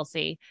out,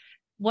 Chelsea.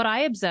 What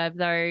I observe,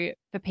 though,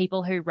 for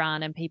people who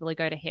run and people who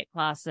go to HIIT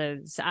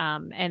classes,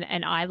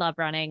 and I love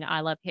running,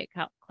 I love HIIT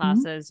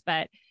classes,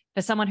 but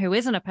for someone who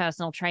isn't a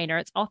personal trainer,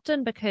 it's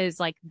often because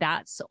like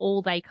that's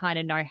all they kind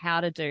of know how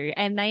to do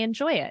and they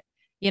enjoy it.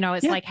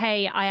 It's like,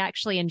 hey, I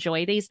actually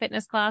enjoy these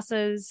fitness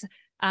classes.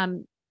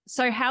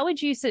 So how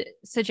would you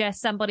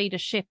suggest somebody to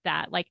shift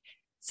that? Like,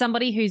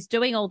 somebody who's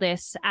doing all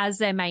this as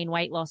their main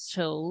weight loss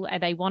tool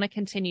and they want to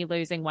continue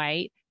losing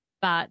weight,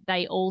 but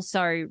they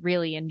also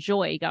really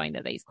enjoy going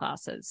to these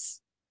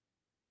classes?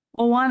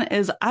 Well, one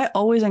is, I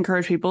always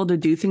encourage people to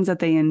do things that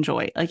they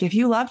enjoy. Like, if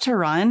you love to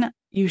run,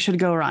 you should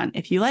go run.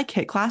 If you like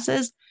HIIT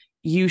classes,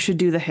 you should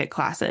do the HIIT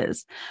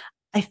classes.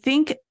 I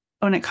think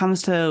when it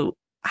comes to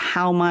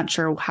how much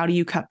or how do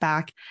you cut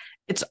back,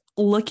 it's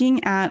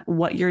looking at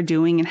what you're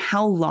doing and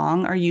how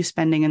long are you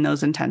spending in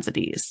those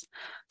intensities.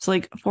 So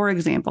like, for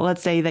example,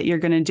 let's say that you're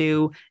going to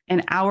do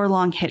an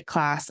hour-long HIIT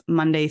class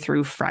Monday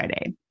through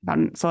Friday.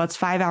 So that's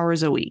 5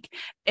 hours a week.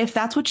 If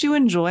that's what you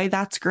enjoy,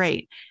 that's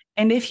great.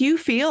 And if you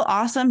feel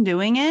awesome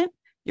doing it,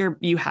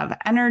 you have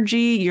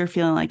energy, you're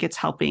feeling like it's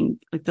helping,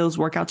 like those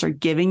workouts are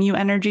giving you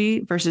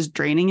energy versus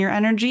draining your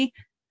energy,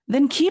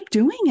 then keep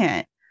doing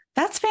it.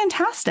 That's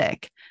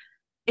fantastic.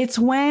 It's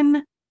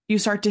when you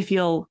start to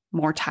feel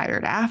more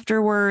tired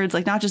afterwards,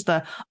 like not just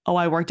I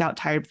worked out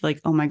tired, but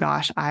like, oh my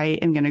gosh, I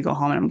am going to go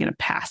home and I'm going to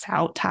pass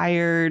out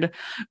tired.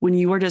 When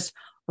you are just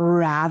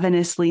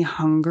ravenously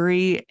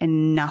hungry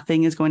and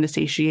nothing is going to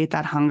satiate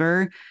that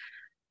hunger,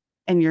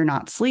 and you're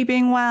not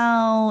sleeping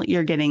well,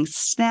 you're getting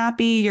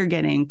snappy, you're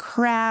getting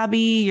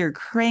crabby, you're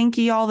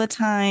cranky all the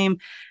time,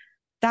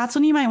 that's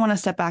when you might want to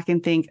step back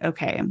and think,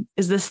 okay,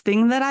 is this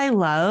thing that I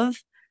love,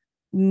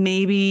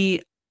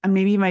 maybe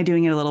am I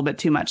doing it a little bit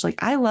too much?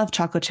 Like, I love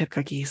chocolate chip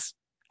cookies.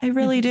 I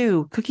really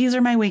do. Cookies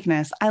are my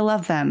weakness. I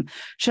love them.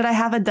 Should I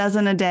have a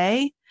dozen a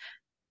day?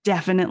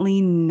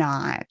 Definitely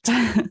not.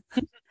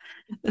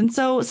 And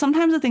so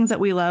sometimes the things that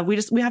we love,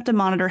 we have to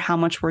monitor how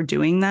much we're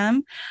doing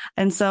them.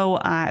 And so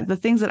the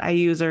things that I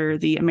use are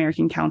the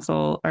American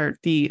College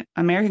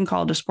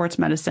of Sports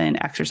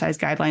Medicine exercise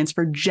guidelines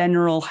for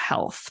general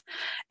health.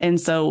 And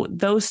so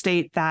those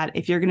state that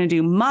if you're going to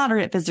do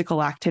moderate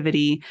physical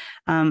activity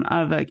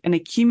of an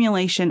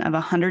accumulation of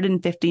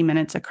 150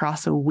 minutes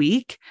across a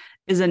week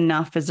is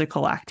enough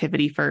physical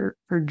activity for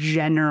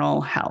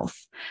general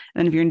health.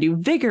 And if you're going to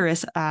do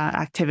vigorous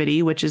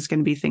activity, which is going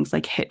to be things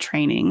like HIIT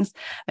trainings,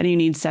 then you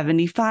need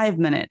 75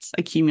 minutes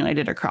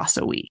accumulated across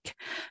a week.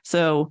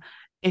 So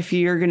if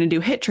you're going to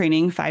do HIIT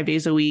training 5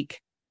 days a week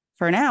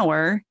for an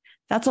hour,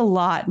 that's a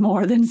lot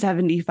more than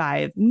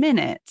 75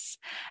 minutes.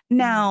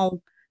 Now,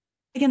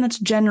 again, that's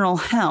general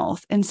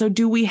health. And so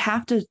do we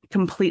have to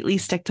completely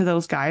stick to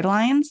those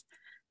guidelines?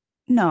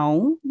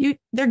 No,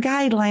 they're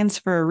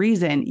guidelines for a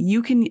reason.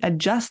 You can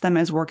adjust them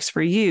as works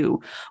for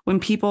you. When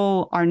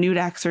people are new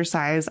to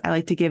exercise, I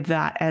like to give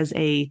that as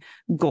a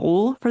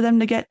goal for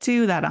them to get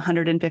to, that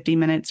 150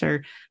 minutes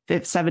or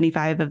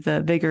 75 of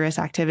the vigorous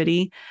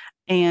activity.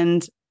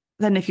 And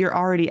then if you're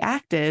already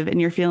active and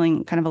you're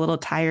feeling kind of a little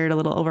tired, a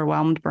little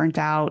overwhelmed, burnt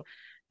out,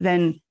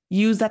 then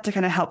use that to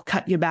kind of help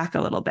cut you back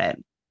a little bit.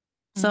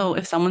 So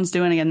if someone's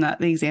doing, again,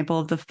 the example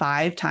of the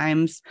 5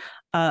 times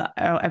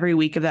every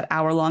week of that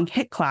hour-long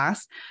HIIT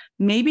class,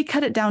 maybe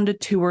cut it down to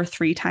 2 or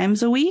 3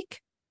 times a week.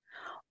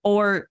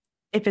 Or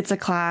if it's a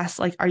class,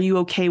 like, are you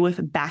okay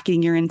with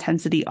backing your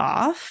intensity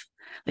off?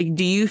 Like,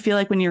 do you feel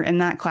like when you're in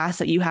that class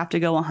that you have to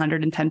go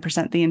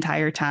 110% the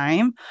entire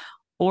time?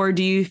 Or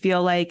do you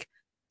feel like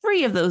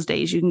 3 of those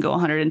days you can go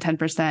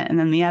 110% and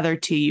then the other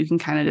 2 you can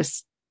kind of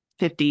just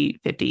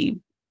 50-50?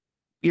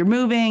 You're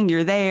moving,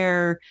 you're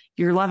there,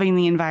 you're loving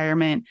the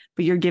environment,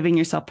 but you're giving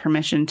yourself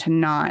permission to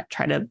not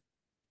try to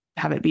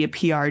have it be a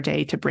PR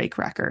day to break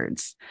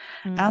records.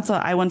 And also,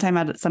 I one time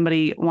had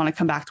somebody want to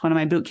come back to one of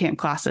my boot camp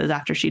classes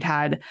after she'd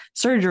had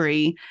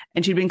surgery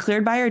and she'd been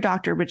cleared by her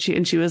doctor, but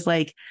she was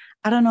like,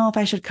 I don't know if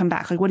I should come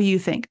back. Like, what do you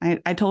think?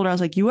 I told her, I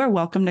was like, you are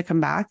welcome to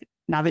come back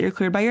now that you're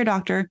cleared by your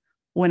doctor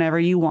whenever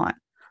you want.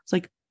 It's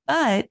like,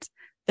 but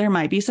there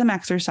might be some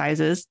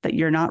exercises that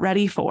you're not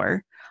ready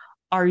for.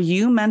 Are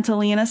you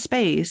mentally in a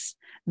space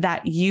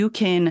that you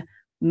can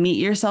meet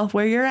yourself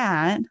where you're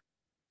at,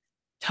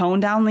 tone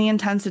down the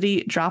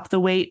intensity, drop the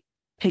weight,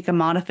 pick a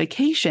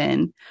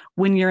modification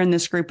when you're in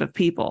this group of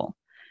people?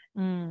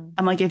 I'm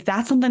like, if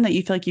that's something that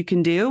you feel like you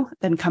can do,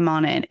 then come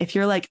on in. If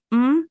you're like,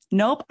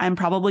 nope, I'm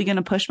probably going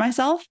to push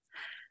myself,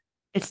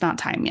 it's not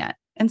time yet.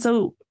 And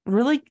so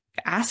really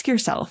ask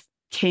yourself,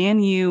 can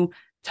you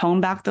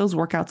tone back those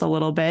workouts a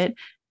little bit?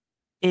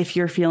 If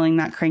you're feeling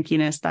that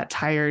crankiness, that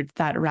tired,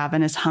 that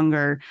ravenous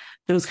hunger,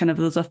 those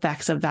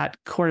effects of that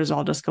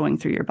cortisol just going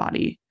through your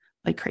body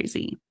like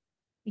crazy.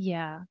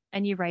 Yeah.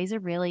 And you raise a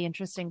really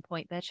interesting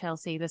point there,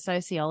 Chelsea, the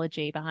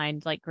sociology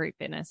behind like group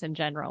fitness in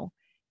general.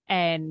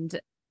 And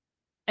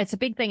it's a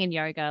big thing in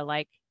yoga.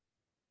 Like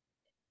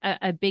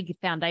a big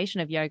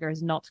foundation of yoga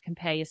is not to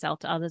compare yourself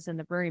to others in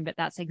the room, but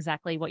that's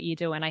exactly what you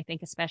do. And I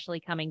think especially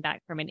coming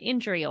back from an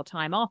injury or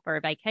time off or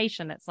a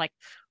vacation, it's like,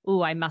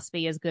 oh, I must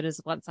be as good as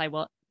once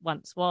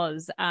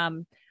was.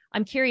 I'm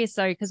curious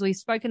though, because we've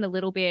spoken a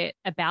little bit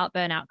about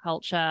burnout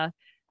culture.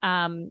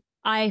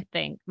 I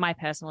think my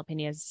personal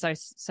opinion is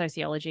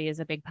sociology is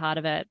a big part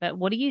of it. But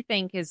what do you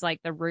think is like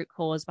the root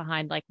cause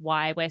behind like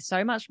why we're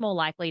so much more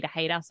likely to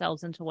hate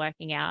ourselves into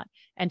working out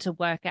and to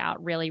work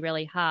out really,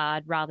 really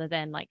hard rather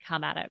than like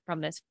come at it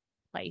from this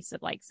place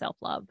of like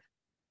self-love?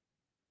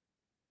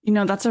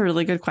 That's a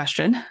really good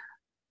question.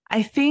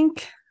 I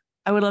think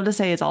I would love to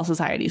say it's all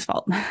society's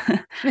fault,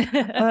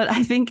 but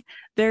I think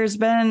there's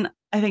been,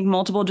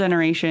 multiple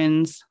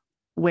generations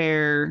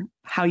where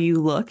how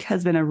you look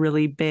has been a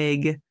really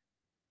big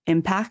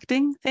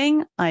impacting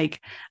thing.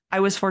 Like,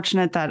 I was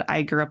fortunate that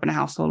I grew up in a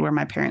household where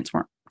my parents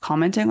weren't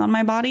commenting on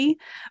my body,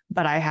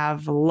 but I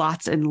have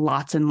lots and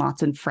lots and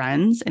lots of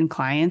friends and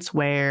clients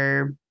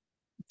where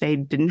they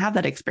didn't have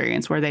that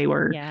experience, where they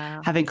were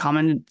having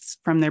comments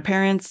from their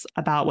parents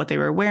about what they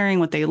were wearing,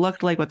 what they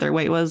looked like, what their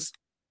weight was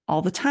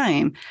all the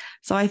time.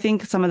 So I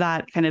think some of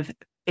that kind of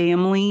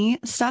family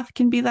stuff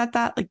can be that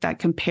like that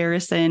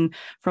comparison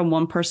from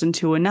one person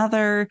to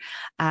another.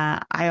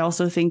 I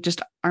also think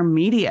just our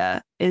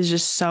media is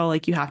just so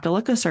like you have to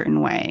look a certain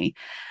way.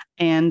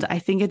 And I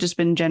think it's just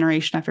been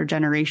generation after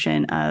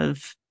generation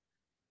of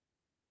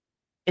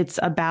it's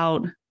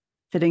about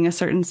fitting a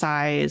certain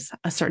size,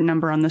 a certain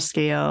number on the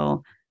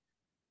scale,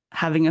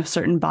 having a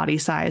certain body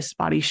size,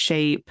 body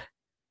shape.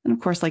 And of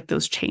course, like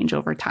those change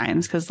over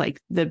times because like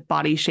the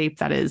body shape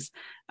that is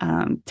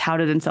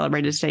touted and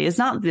celebrated today is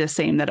not the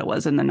same that it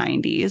was in the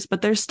 90s,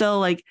 but there's still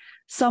like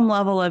some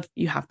level of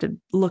you have to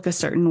look a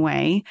certain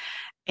way.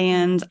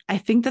 And I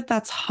think that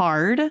that's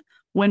hard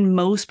when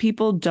most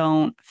people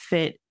don't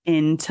fit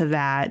into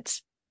that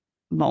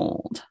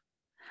mold.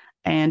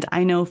 And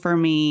I know for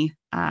me,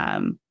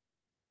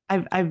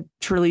 I've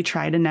truly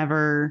tried to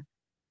never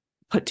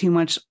put too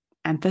much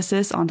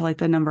emphasis onto like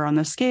the number on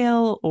the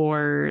scale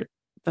or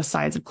the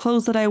size of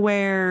clothes that I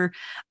wear.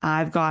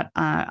 I've got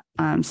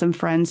some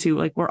friends who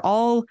like we're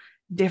all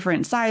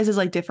different sizes,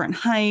 like different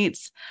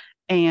heights.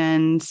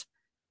 And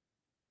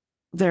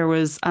there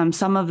was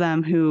some of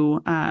them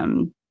who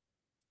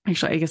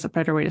actually, I guess a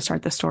better way to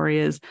start the story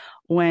is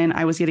when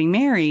I was getting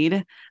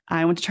married,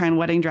 I went to try on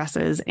wedding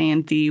dresses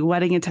and the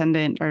wedding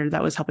attendant or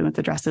that was helping with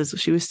the dresses,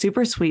 she was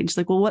super sweet. She's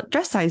like, well, what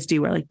dress size do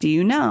you wear? Like, do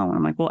you know? And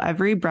I'm like, well,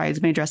 every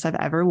bridesmaid dress I've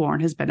ever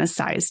worn has been a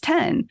size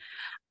 10.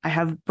 I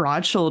have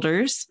broad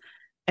shoulders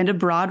and a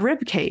broad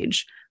rib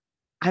cage.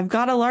 I've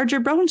got a larger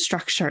bone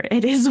structure.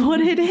 It is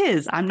what it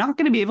is. I'm not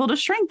going to be able to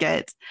shrink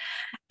it.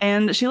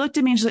 And she looked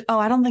at me and she's like, oh,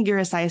 I don't think you're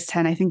a size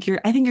 10. I think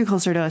you're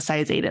closer to a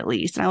size 8 at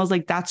least. And I was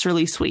like, that's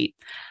really sweet.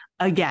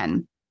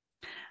 Again,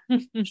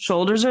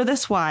 shoulders are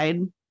this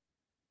wide.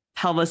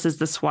 Pelvis is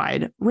this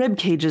wide. Rib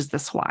cage is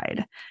this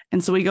wide.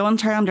 And so we go and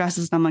try on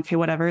dresses and I'm like, okay,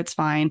 whatever, it's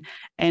fine.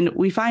 And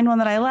we find one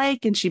that I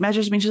like and she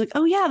measures me and she's like,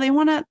 oh yeah,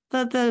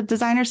 the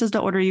designer says to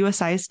order you a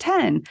size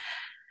 10.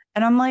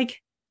 And I'm like,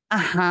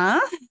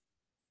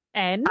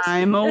 and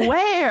I'm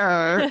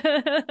aware.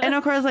 And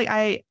of course, like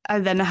I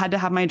then had to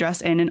have my dress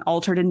in and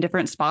altered in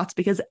different spots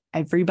because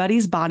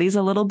everybody's body's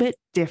a little bit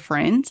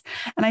different.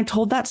 And I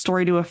told that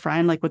story to a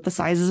friend, like with the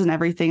sizes and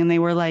everything. And they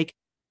were like,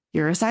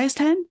 you're a size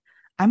 10?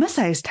 I'm a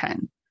size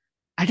 10.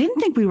 I didn't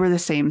think we were the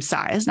same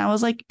size. And I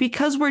was like,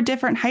 because we're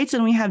different heights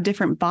and we have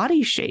different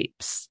body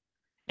shapes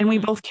and we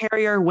both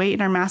carry our weight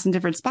and our mass in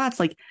different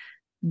spots, like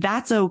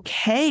that's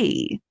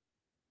okay.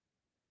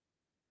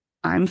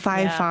 I'm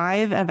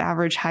 5'5" of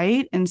average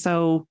height. And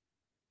so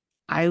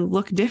I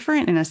look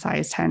different in a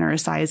size 10 or a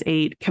size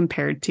 8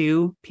 compared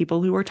to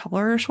people who are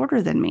taller or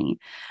shorter than me.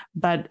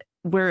 But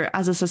we're,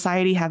 as a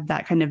society, have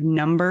that kind of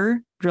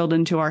number drilled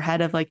into our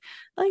head of like,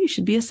 oh, you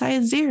should be a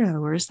size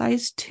 0 or a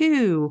size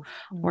 2,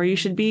 or you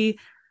should be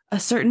a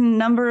certain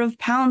number of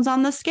pounds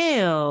on the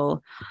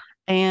scale.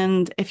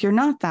 And if you're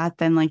not that,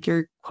 then like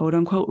you're quote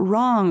unquote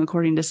wrong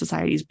according to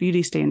society's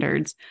beauty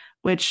standards,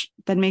 which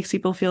then makes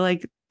people feel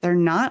like they're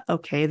not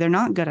okay, they're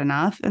not good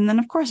enough. And then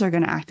of course they're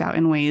going to act out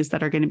in ways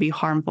that are going to be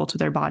harmful to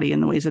their body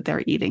in the ways that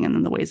they're eating and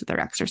in the ways that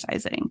they're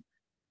exercising.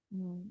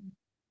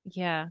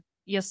 Yeah,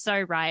 you're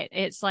so right.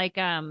 It's like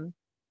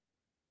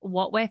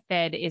what we're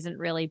fed isn't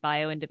really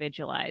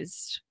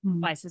bio-individualized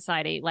by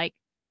society. Like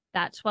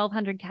that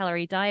 1,200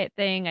 calorie diet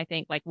thing, I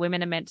think like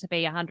women are meant to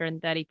be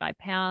 135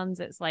 pounds.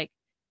 It's like,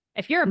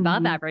 if you're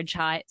above average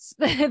height,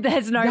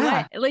 there's no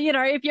way. You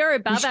know, if you're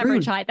above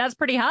average height, that's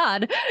pretty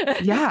hard.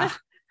 Yeah.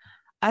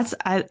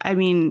 I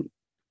mean,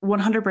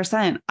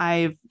 100%.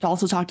 I've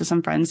also talked to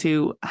some friends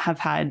who have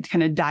had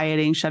kind of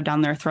dieting shoved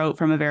down their throat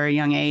from a very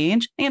young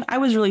age. And I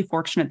was really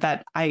fortunate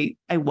that I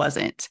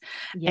wasn't.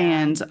 Yeah.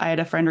 And I had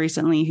a friend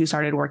recently who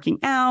started working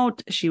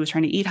out. She was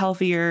trying to eat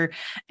healthier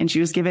and she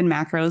was given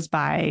macros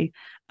by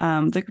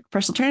the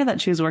personal trainer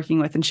that she was working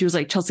with. And she was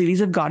like, Chelsea,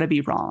 these have got to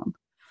be wrong.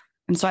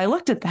 And so I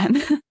looked at them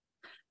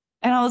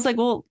and I was like,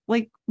 well,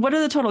 like, what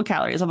are the total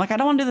calories? I'm like, I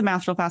don't want to do the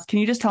math real fast. Can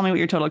you just tell me what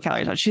your total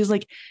calories are? She's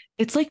like,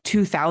 it's like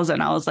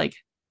 2,000. I was like,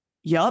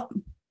 yup,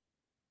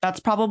 that's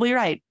probably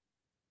right.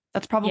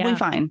 That's probably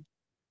fine.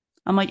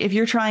 I'm like, if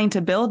you're trying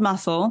to build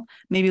muscle,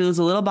 maybe lose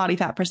a little body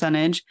fat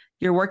percentage,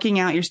 you're working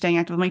out, you're staying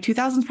active. I'm like,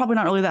 2,000 is probably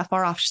not really that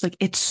far off. She's like,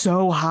 it's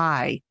so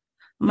high.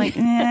 I'm like,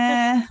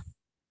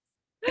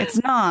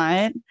 it's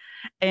not.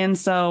 And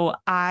so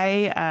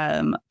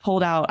I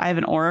pulled out, I have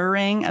an Oura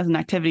ring as an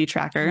activity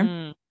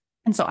tracker.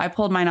 And so I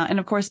pulled mine out. And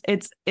of course,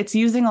 it's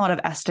using a lot of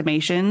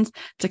estimations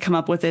to come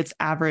up with its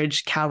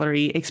average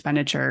calorie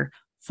expenditure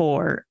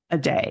for a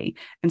day.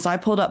 And so I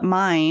pulled up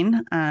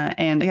mine.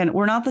 And again,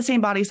 we're not the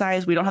same body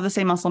size. We don't have the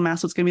same muscle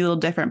mass. So it's going to be a little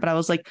different. But I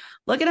was like,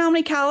 look at how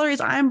many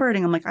calories I'm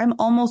burning. I'm like, I'm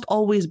almost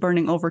always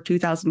burning over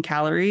 2,000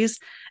 calories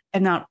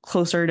and not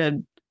closer to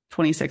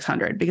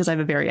 2,600 because I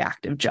have a very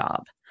active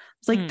job.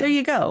 It's like, there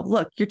you go.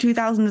 Look, your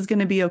 2,000 is going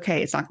to be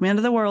okay. It's not going to be end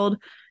of the world.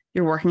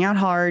 You're working out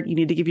hard. You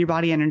need to give your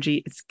body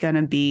energy. It's going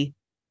to be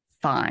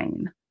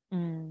fine.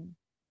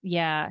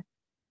 Yeah.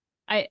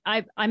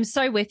 I'm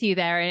so with you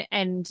there.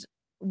 And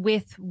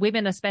with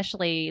women,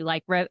 especially,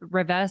 like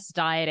reverse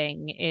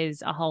dieting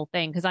is a whole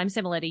thing. Cause I'm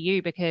similar to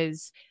you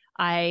because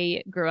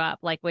I grew up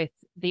like with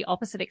the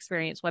opposite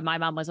experience where my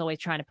mum was always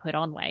trying to put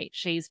on weight.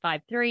 She's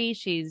 5'3".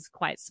 She's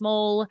quite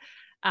small.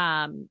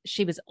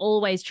 She was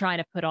always trying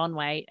to put on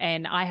weight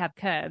and I have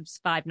curves,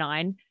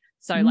 5'9".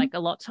 So like a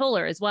lot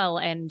taller as well,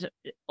 and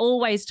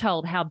always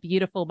told how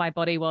beautiful my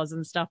body was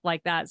and stuff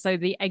like that. So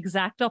the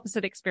exact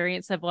opposite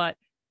experience of what,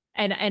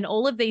 and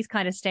all of these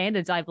kind of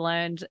standards I've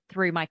learned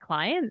through my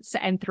clients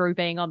and through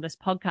being on this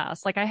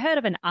podcast. Like I heard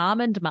of an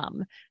almond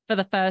mum for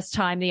the first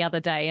time the other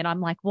day. And I'm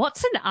like,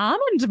 what's an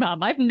almond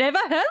mum? I've never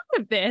heard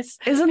of this.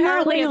 Isn't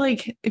Apparently, that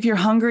like, if you're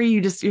hungry,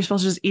 you're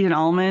supposed to just eat an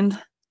almond?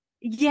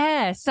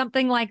 Yeah,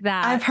 something like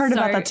that. I've heard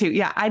about that too.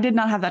 Yeah. I did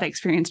not have that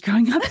experience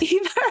growing up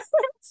either.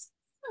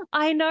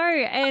 I know.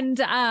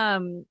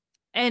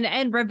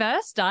 And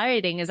reverse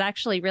dieting is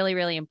actually really,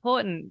 really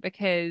important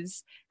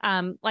because,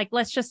 like,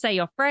 let's just say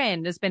your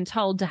friend has been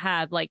told to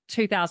have like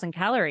 2,000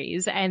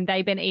 calories and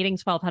they've been eating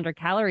 1,200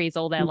 calories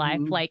all their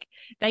life. Like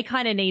they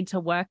kind of need to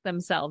work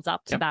themselves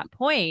up to that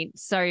point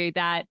so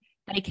that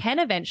they can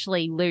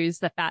eventually lose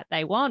the fat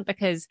they want,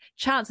 because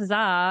chances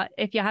are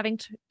if you're having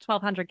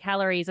 1,200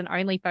 calories and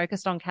only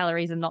focused on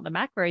calories and not the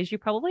macros, you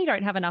probably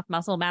don't have enough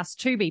muscle mass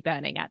to be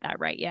burning at that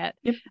rate yet.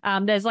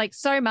 There's like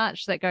so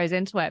much that goes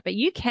into it, but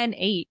you can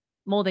eat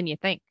more than you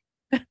think.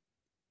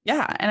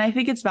 Yeah. And I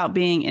think it's about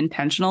being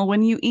intentional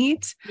when you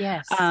eat.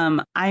 Yes.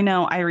 I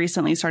know I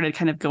recently started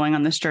kind of going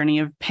on this journey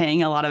of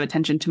paying a lot of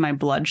attention to my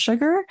blood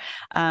sugar.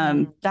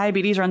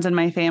 Diabetes runs in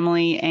my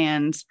family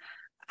and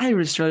I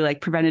just really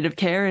like preventative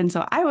care. And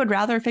so I would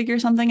rather figure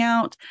something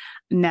out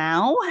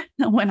now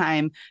when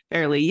I'm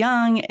fairly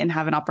young and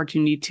have an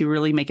opportunity to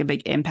really make a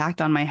big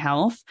impact on my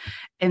health.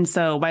 And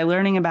so by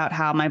learning about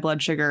how my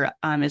blood sugar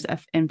is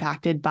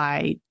impacted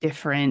by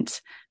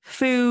different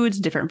foods,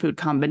 different food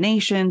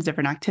combinations,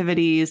 different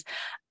activities,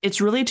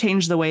 it's really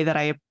changed the way that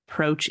I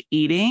approach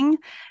eating,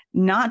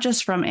 not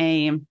just from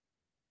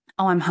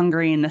oh, I'm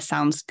hungry and this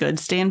sounds good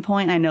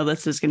standpoint. I know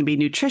this is going to be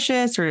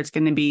nutritious or it's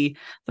going to be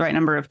the right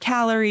number of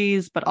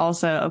calories, but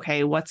also,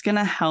 okay, what's going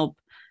to help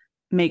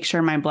make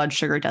sure my blood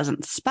sugar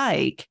doesn't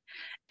spike?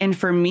 And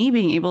for me,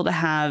 being able to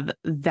have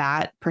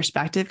that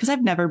perspective, because I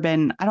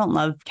don't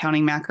love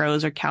counting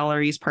macros or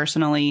calories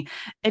personally.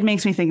 It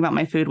makes me think about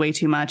my food way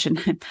too much.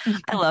 And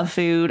I love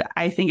food.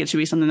 I think it should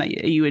be something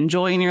that you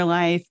enjoy in your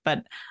life,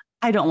 but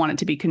I don't want it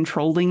to be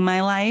controlling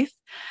my life.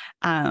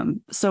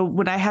 So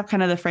when I have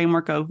kind of the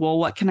framework of, well,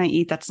 what can I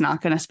eat that's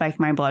not going to spike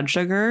my blood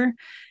sugar?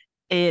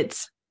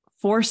 It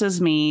forces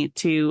me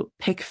to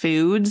pick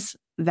foods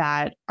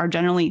that are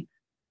generally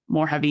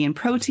more heavy in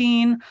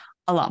protein,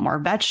 a lot more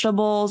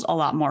vegetables, a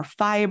lot more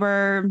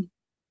fiber.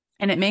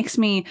 And it makes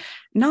me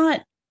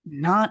not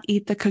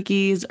eat the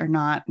cookies or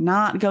not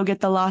go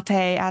get the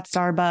latte at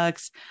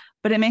Starbucks,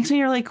 but it makes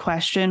me really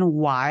question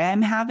why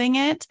I'm having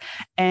it.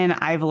 And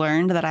I've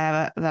learned that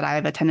I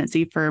have a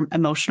tendency for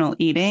emotional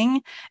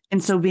eating.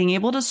 And so being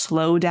able to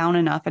slow down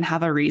enough and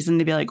have a reason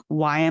to be like,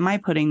 why am I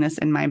putting this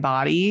in my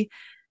body?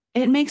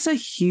 It makes a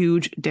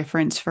huge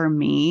difference for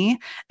me.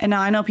 And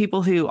now I know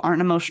people who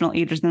aren't emotional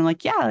eaters and they're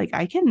like, yeah, like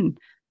I can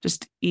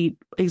just eat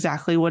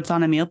exactly what's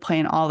on a meal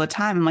plan all the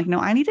time. I'm like, no,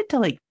 I need it to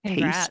like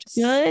Congrats.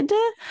 taste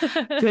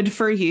good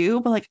for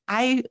you. But like,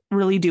 I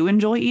really do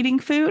enjoy eating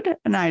food,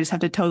 and I just have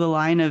to toe the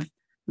line of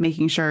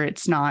making sure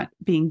it's not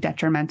being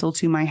detrimental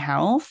to my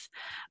health.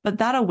 But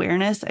that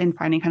awareness and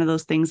finding kind of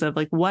those things of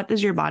like, what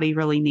does your body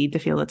really need to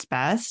feel its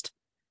best?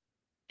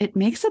 It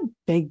makes a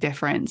big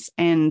difference.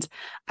 And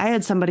I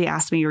had somebody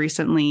ask me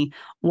recently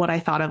what I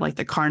thought of like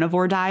the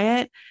carnivore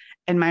diet.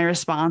 And my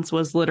response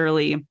was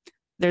literally,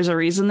 there's a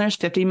reason there's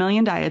 50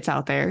 million diets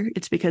out there.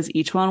 It's because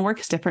each one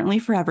works differently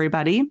for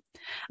everybody.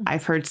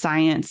 I've heard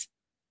science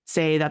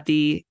say that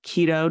the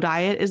keto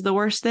diet is the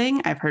worst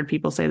thing. I've heard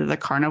people say that the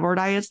carnivore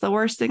diet's the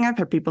worst thing. I've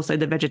heard people say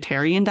the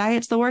vegetarian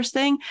diet's the worst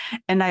thing.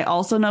 And I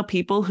also know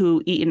people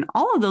who eat in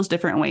all of those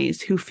different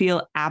ways who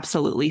feel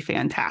absolutely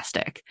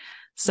fantastic.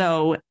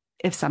 So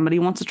if somebody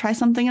wants to try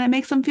something and it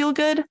makes them feel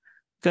good,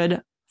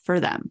 good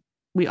for them.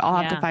 We all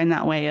have to find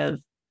that way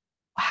of,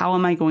 how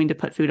am I going to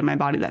put food in my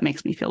body that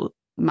makes me feel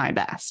my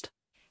best?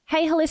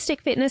 Hey,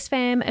 Holistic Fitness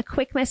fam, a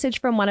quick message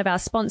from one of our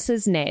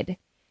sponsors, Ned.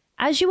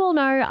 As you all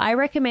know, I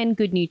recommend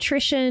good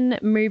nutrition,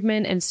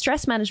 movement, and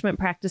stress management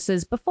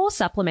practices before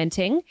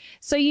supplementing,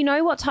 so you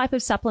know what type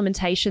of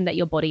supplementation that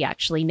your body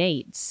actually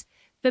needs.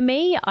 For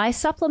me, I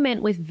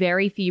supplement with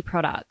very few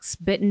products,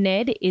 but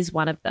Ned is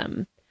one of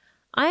them.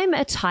 I'm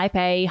a type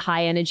A,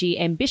 high energy,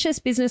 ambitious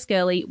business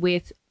girly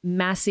with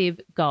massive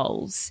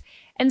goals.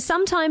 And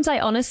sometimes I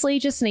honestly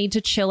just need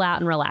to chill out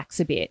and relax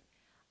a bit.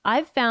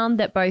 I've found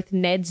that both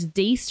Ned's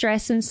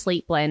de-stress and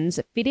sleep blends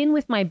fit in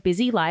with my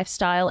busy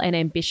lifestyle and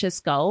ambitious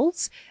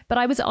goals, but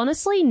I was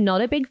honestly not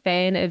a big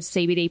fan of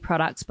CBD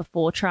products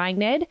before trying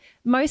Ned,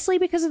 mostly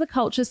because of the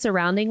culture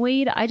surrounding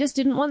weed. I just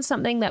didn't want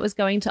something that was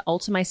going to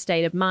alter my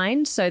state of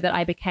mind so that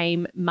I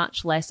became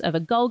much less of a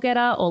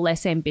goal-getter or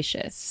less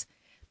ambitious.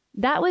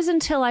 That was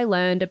until I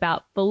learned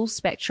about full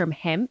spectrum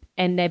hemp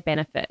and their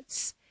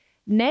benefits.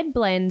 Ned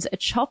blends are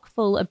chock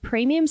full of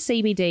premium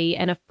CBD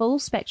and a full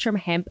spectrum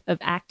hemp of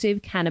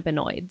active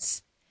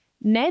cannabinoids.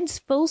 Ned's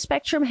full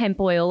spectrum hemp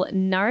oil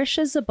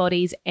nourishes the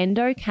body's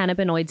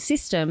endocannabinoid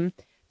system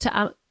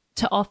to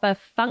offer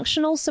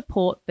functional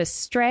support for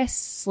stress,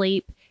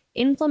 sleep,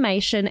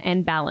 inflammation,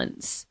 and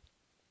balance.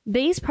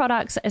 These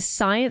products are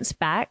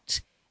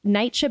science-backed,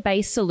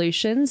 nature-based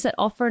solutions that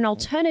offer an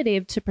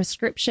alternative to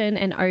prescription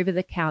and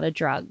over-the-counter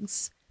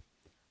drugs.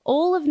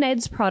 All of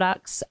Ned's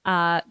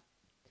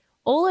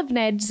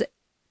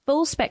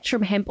full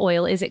spectrum hemp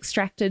oil is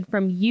extracted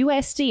from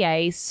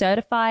USDA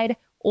certified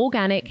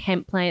organic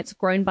hemp plants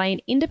grown by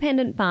an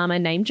independent farmer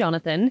named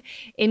Jonathan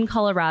in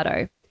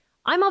Colorado.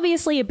 I'm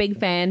obviously a big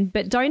fan,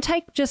 but don't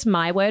take just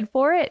my word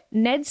for it.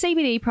 Ned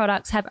CBD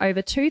products have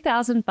over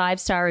 2,000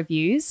 five-star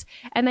reviews,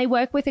 and they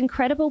work with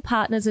incredible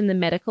partners in the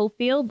medical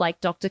field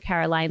like Dr.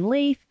 Caroline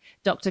Leaf,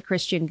 Dr.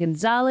 Christian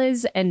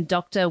Gonzalez, and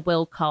Dr.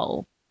 Will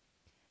Cole.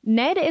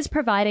 Ned is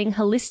providing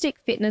Holistic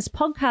Fitness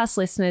podcast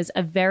listeners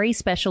a very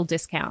special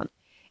discount.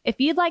 If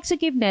you'd like to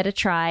give Ned a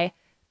try,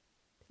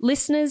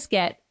 listeners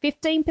get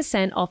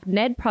 15% off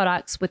Ned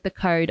products with the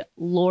code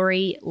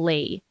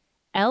LaurieLee,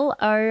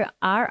 LORILEE.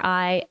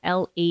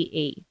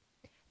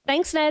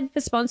 Thanks, Ned,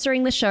 for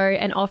sponsoring the show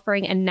and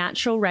offering a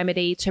natural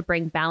remedy to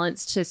bring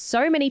balance to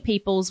so many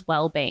people's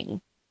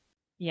well-being.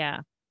 Yeah,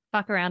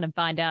 fuck around and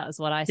find out is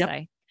what I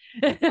say.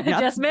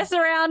 Just mess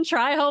around,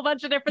 try a whole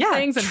bunch of different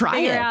things and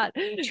figure out.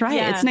 Try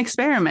it. It's an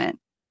experiment.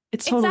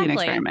 It's totally an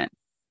experiment.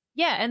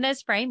 Yeah. And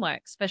there's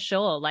frameworks for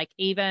sure. Like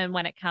even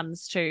when it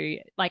comes to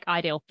like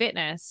ideal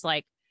fitness,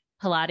 like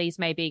Pilates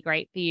may be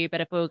great for you, but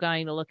if we were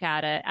going to look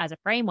at it as a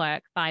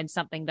framework, find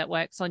something that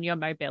works on your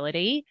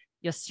mobility,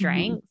 your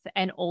strength,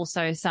 and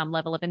also some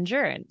level of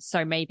endurance.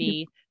 So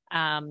maybe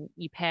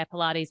you pair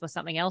Pilates with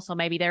something else, or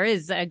maybe there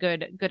is a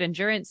good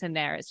endurance in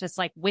there. It's just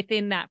like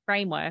within that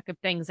framework of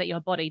things that your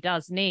body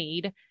does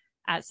need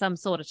at some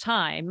sort of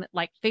time,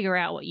 like figure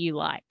out what you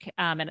like.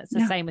 And it's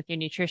the same with your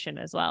nutrition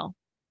as well.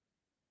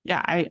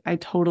 Yeah, I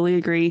totally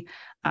agree.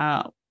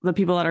 The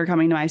people that are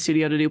coming to my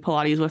studio to do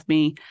Pilates with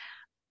me,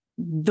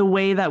 the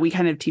way that we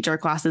kind of teach our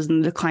classes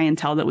and the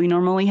clientele that we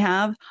normally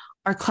have,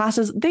 our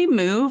classes, they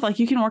move. Like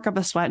you can work up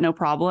a sweat, no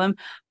problem.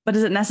 But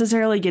is it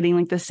necessarily getting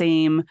like the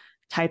same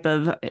type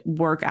of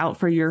workout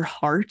for your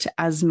heart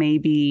as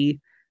maybe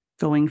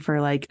going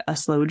for like a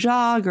slow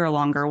jog or a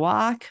longer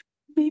walk?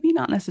 Maybe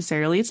not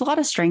necessarily. It's a lot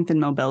of strength and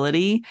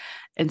mobility.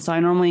 And so I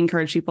normally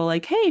encourage people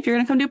like, hey, if you're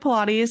going to come do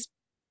Pilates,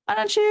 why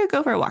don't you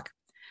go for a walk?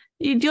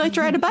 Do you like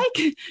to ride a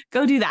bike?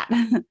 Go do that.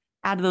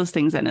 Add those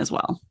things in as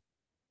well.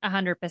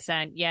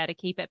 100%. Yeah, to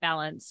keep it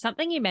balanced.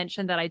 Something you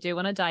mentioned that I do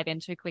want to dive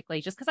into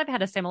quickly, just because I've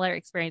had a similar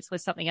experience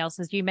with something else,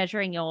 is you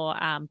measuring your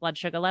blood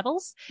sugar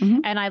levels.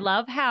 Mhm. And I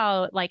love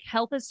how like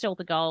health is still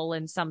the goal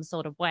in some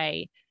sort of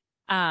way.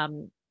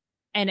 Um,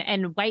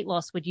 and weight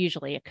loss would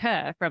usually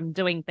occur from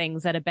doing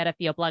things that are better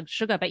for your blood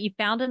sugar. But you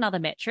found another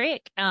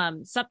metric,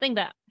 something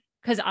that,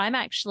 because I'm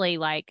actually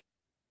like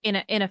in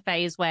a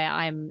phase where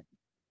I'm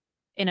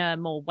in a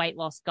more weight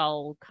loss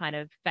goal kind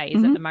of phase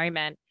at Mhm. the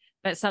moment.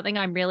 But something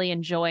I'm really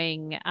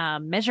enjoying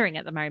measuring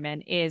at the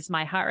moment is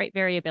my heart rate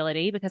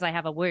variability, because I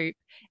have a Whoop,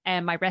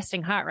 and my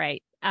resting heart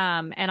rate.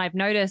 And I've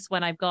noticed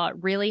when I've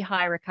got really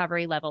high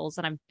recovery levels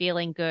and I'm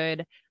feeling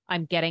good,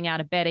 I'm getting out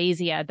of bed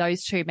easier.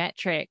 Those two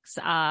metrics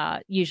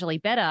are usually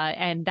better.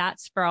 And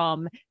that's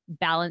from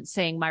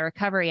balancing my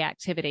recovery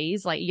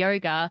activities like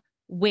yoga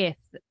with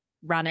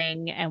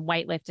running and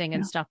weightlifting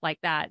and Yeah. stuff like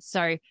that.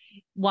 So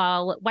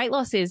while weight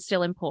loss is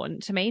still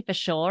important to me for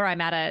sure,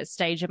 I'm at a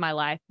stage in my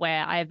life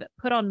where I've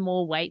put on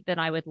more weight than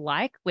I would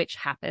like, which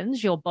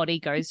happens. Your body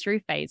goes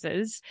through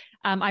phases.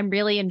 I'm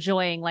really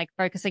enjoying like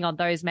focusing on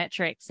those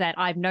metrics that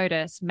I've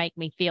noticed make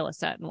me feel a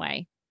certain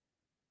way.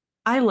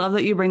 I love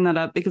that you bring that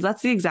up because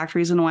that's the exact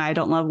reason why I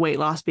don't love weight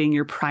loss being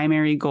your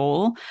primary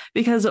goal.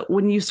 Because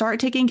when you start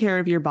taking care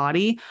of your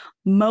body,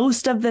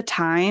 most of the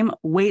time,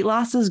 weight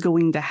loss is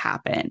going to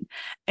happen.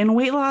 And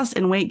weight loss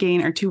and weight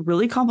gain are two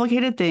really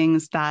complicated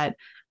things that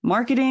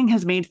marketing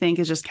has made think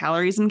is just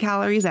calories in,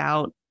 calories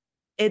out.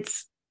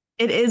 It's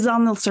it is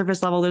on the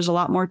surface level. There's a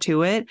lot more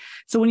to it.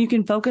 So when you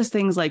can focus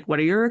things like what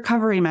are your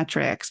recovery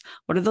metrics?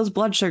 What are those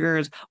blood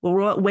sugars? Well,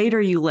 what weight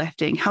are you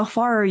lifting? How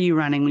far are you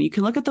running? When you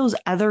can look at those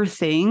other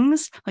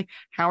things, like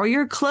how are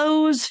your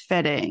clothes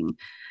fitting?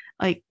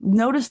 Like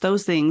notice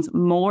those things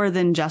more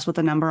than just what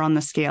the number on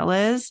the scale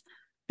is,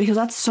 because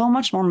that's so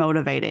much more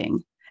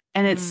motivating.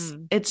 And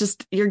it's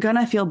just you're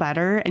gonna feel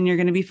better and you're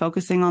gonna be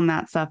focusing on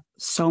that stuff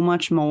so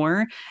much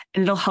more.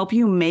 And it'll help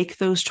you make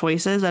those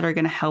choices that are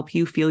gonna help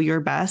you feel your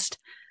best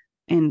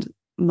and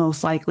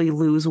most likely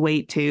lose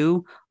weight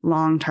too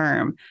long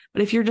term.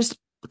 But if you're just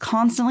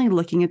constantly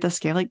looking at the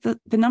scale, like the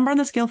number on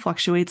the scale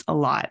fluctuates a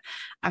lot.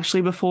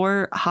 Actually,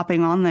 before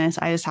hopping on this,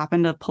 I just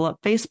happened to pull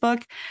up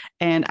Facebook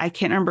and I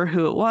can't remember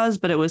who it was,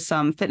 but it was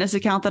some fitness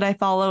account that I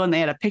follow and they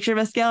had a picture of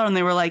a scale and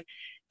they were like,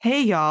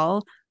 hey,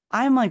 y'all,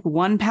 I'm like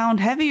 1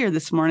 pound heavier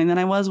this morning than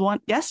I was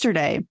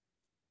yesterday.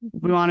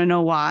 We want to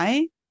know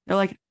why? They're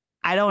like,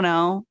 I don't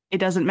know. It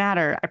doesn't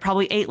matter. I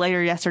probably ate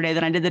later yesterday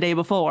than I did the day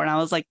before. And I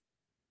was like,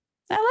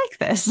 I like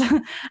this.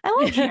 I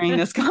like hearing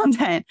this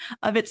content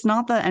of it's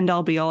not the end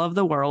all be all of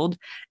the world.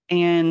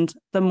 And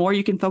the more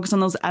you can focus on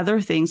those other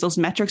things, those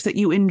metrics that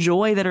you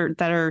enjoy that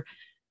are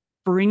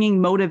bringing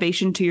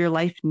motivation to your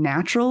life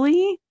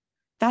naturally,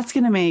 that's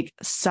going to make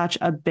such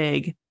a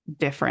big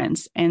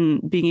difference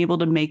in being able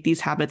to make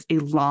these habits a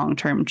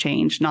long-term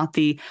change, not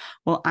the,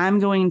 well, I'm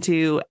going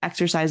to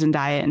exercise and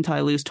diet until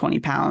I lose 20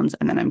 pounds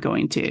and then I'm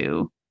going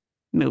to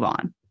move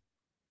on.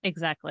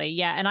 Exactly.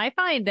 Yeah. And I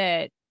find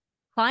that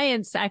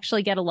clients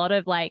actually get a lot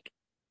of like,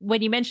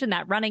 when you mentioned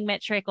that running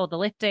metric or the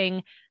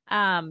lifting,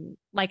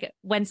 like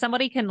when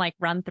somebody can like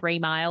run 3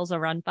 miles or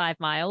run 5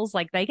 miles,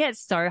 like they get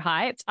so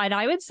hyped. And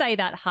I would say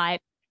that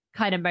hype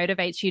kind of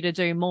motivates you to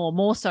do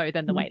more so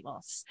than the weight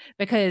loss,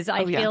 because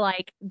I feel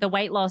like the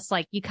weight loss,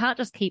 like you can't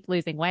just keep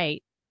losing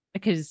weight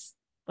because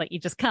like you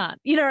just can't,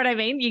 you know what I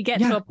mean? You get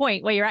to a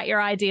point where you're at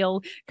your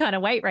ideal kind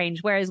of weight range.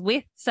 Whereas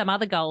with some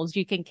other goals,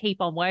 you can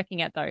keep on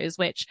working at those,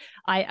 which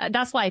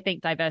that's why I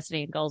think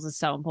diversity in goals is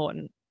so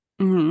important.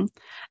 Mm-hmm.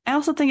 I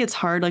also think it's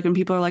hard. Like when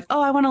people are like,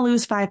 oh, I want to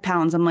lose 5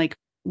 pounds. I'm like,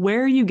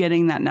 where are you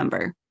getting that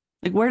number?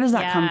 Like, where does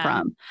that come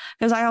from?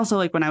 Because I also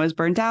like when I was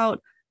burnt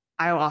out,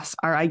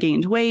 I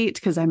gained weight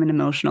because I'm an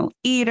emotional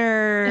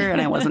eater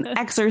and I wasn't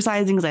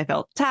exercising because I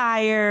felt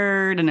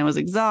tired and I was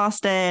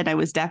exhausted. I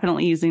was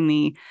definitely using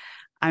the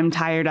I'm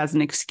tired as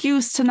an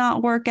excuse to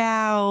not work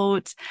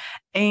out.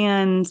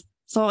 And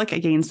so like I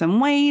gained some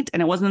weight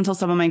and it wasn't until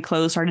some of my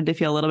clothes started to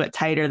feel a little bit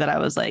tighter that I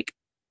was like,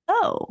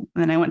 oh,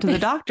 and then I went to the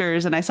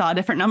doctors and I saw a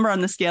different number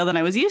on the scale than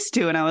I was used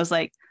to. And I was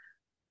like,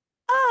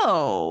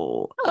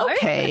 oh,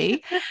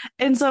 okay.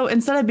 And so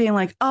instead of being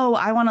like, oh,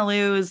 I want to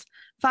lose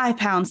 5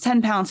 pounds,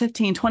 10 pounds,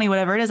 15, 20,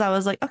 whatever it is, I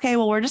was like, okay,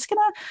 well, we're just going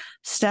to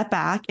step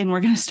back and we're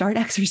going to start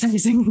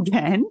exercising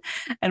again.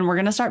 And we're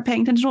going to start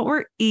paying attention to what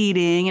we're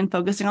eating and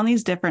focusing on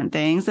these different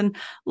things. And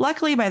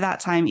luckily by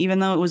that time, even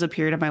though it was a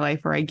period of my life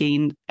where I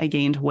gained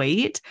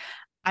weight,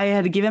 I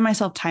had given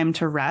myself time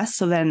to rest.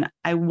 So then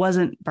I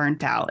wasn't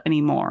burnt out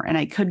anymore. And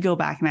I could go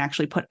back and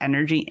actually put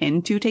energy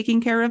into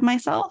taking care of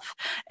myself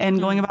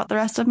and going about the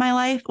rest of my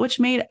life, which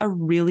made a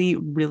really,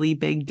 really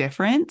big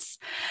difference.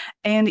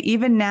 And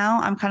even now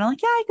I'm kind of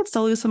like, yeah, I could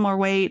still lose some more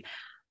weight.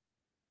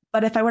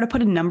 But if I were to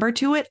put a number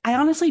to it, I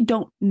honestly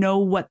don't know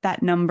what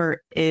that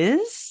number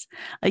is.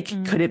 Like,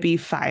 could it be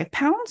 5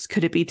 pounds?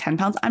 Could it be 10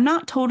 pounds? I'm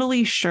not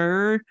totally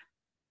sure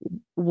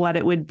what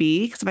it would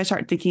be. Because if I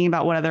start thinking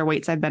about what other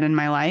weights I've been in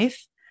my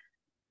life,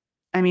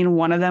 I mean,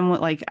 one of them,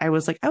 like I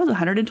was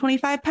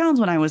 125 pounds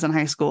when I was in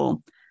high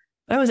school.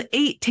 But I was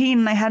 18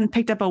 and I hadn't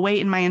picked up a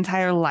weight in my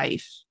entire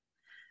life.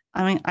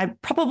 I mean, I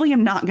probably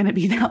am not going to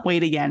be that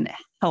weight again,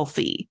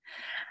 healthy.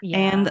 Yeah.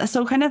 And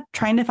so kind of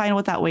trying to find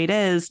what that weight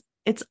is,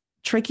 it's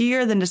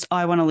trickier than just, oh,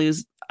 I want to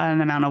lose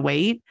an amount of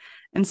weight.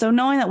 And so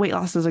knowing that weight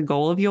loss is a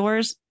goal of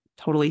yours,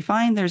 totally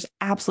fine. There's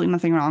absolutely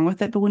nothing wrong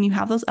with it. But when you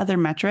have those other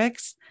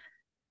metrics,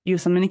 you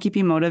have something to keep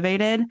you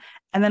motivated.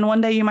 And then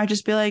one day you might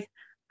just be like,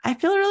 I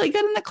feel really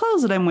good in the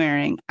clothes that I'm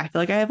wearing. I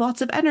feel like I have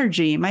lots of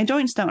energy. My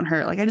joints don't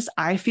hurt. Like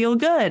I feel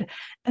good.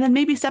 And then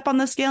maybe step on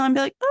the scale and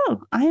be like,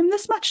 oh, I am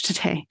this much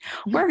today.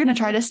 We're going to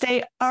try to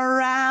stay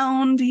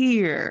around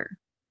here.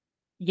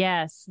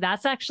 Yes,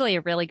 that's actually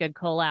a really good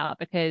call out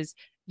because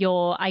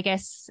I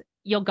guess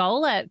your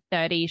goal at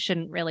 30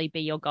 shouldn't really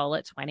be your goal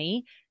at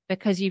 20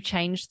 because you've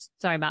changed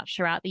so much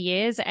throughout the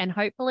years. And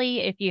hopefully,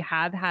 if you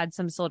have had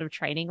some sort of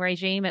training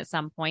regime at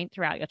some point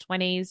throughout your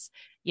 20s,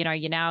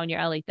 you're now in your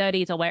early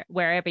 30s or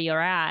wherever you're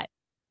at,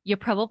 you're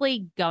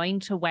probably going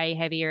to weigh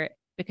heavier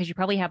because you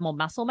probably have more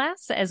muscle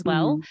mass as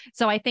well.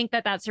 So I think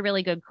that that's a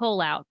really good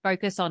call out.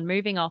 Focus on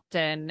moving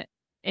often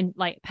and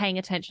like paying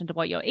attention to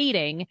what you're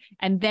eating.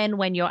 And then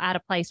when you're at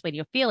a place where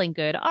you're feeling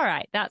good, all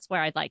right, that's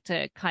where I'd like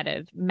to kind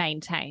of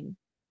maintain.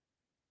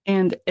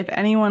 And if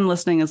anyone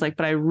listening is like,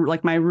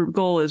 but my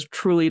goal is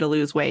truly to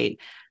lose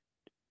weight,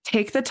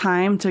 take the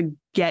time to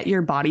get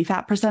your body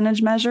fat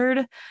percentage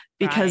measured,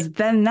 because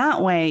then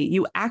that way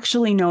you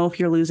actually know if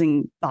you're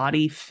losing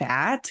body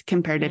fat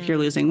compared to if you're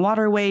losing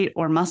water weight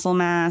or muscle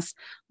mass.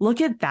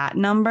 Look at that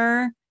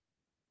number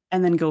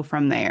and then go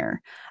from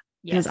there.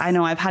 Because I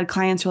know I've had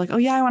clients who are like, oh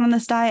yeah, I went on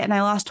this diet and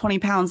I lost 20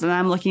 pounds. And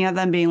I'm looking at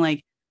them being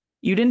like,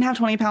 you didn't have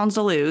 20 pounds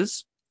to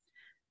lose.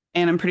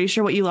 And I'm pretty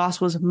sure what you lost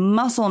was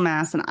muscle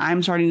mass. And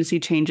I'm starting to see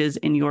changes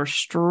in your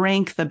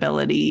strength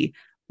ability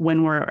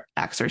when we're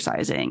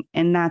exercising.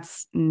 And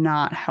that's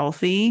not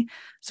healthy.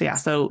 So yeah,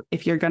 so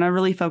if you're going to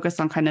really focus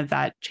on kind of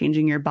that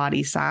changing your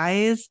body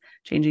size,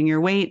 changing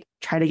your weight,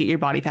 try to get your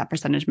body fat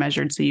percentage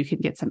measured so you can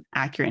get some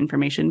accurate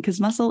information,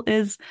 because muscle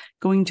is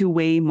going to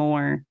weigh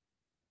more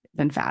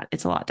than fat.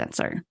 It's a lot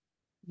denser.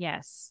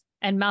 Yes.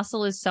 And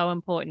muscle is so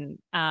important.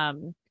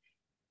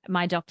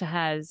 My doctor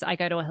I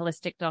go to a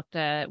holistic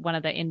doctor, one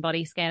of the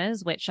in-body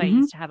scanners, which I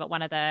used to have at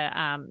one of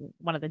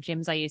the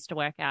gyms I used to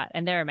work at.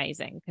 And they're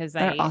amazing because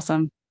they're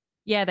awesome.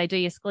 Yeah, they do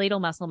your skeletal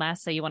muscle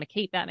mass. So you want to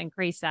keep that and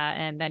increase that.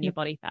 And then your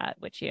body fat,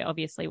 which you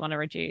obviously want to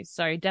reduce.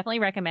 So definitely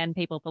recommend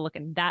people to look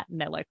at that in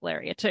their local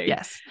area too.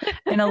 Yes.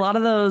 And a lot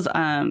of those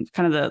kind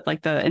of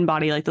the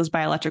in-body, like those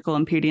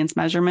bioelectrical impedance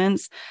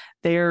measurements,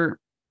 they're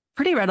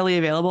pretty readily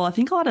available. I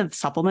think a lot of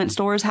supplement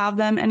stores have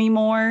them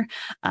anymore.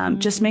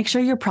 Just make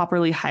sure you're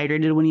properly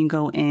hydrated when you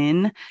go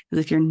in,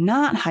 because if you're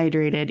not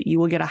hydrated, you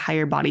will get a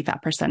higher body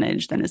fat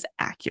percentage than is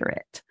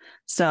accurate.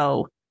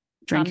 So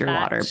drink your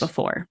water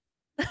before.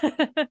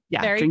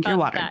 Yeah, drink your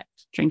water.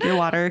 Drink your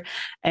water.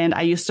 And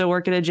I used to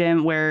work at a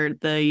gym where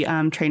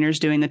the trainers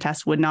doing the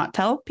test would not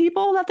tell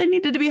people that they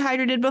needed to be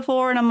hydrated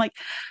before. And I'm like,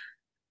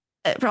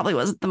 it probably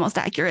wasn't the most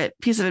accurate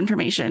piece of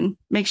information.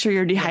 Make sure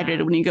you're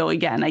dehydrated when you go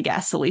again, I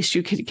guess. At least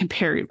you could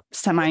compare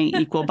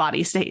semi-equal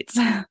body states.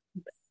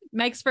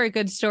 Makes for a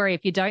good story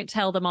if you don't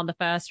tell them on the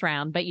first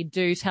round, but you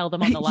do tell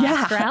them on the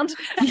last round.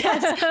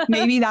 Yes,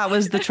 maybe that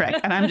was the trick,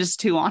 and I'm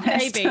just too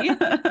honest.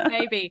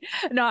 Maybe.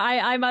 No,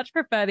 I much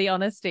prefer the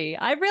honesty.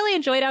 I really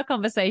enjoyed our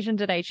conversation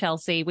today,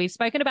 Chelsea. We've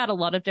spoken about a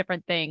lot of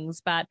different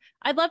things, but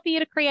I'd love for you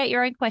to create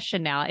your own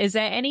question now. Is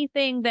there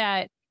anything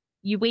that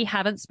we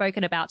haven't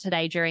spoken about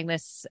today during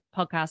this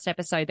podcast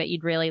episode that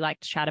you'd really like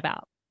to chat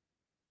about?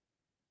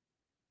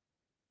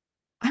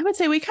 I would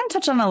say we kind of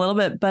touched on it a little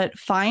bit, but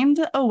find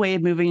a way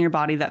of moving your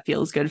body that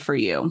feels good for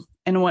you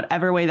in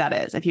whatever way that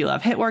is. If you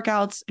love HIIT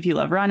workouts, if you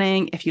love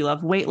running, if you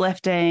love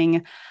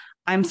weightlifting,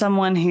 I'm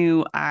someone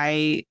who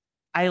I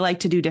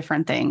like to do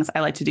different things. I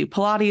like to do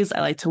Pilates.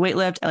 I like to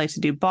weightlift. I like to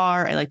do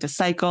bar. I like to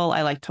cycle.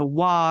 I like to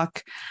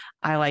walk.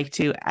 I like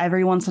to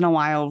every once in a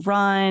while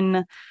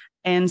run.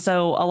 And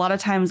so a lot of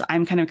times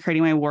I'm kind of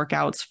creating my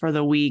workouts for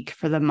the week,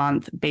 for the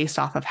month, based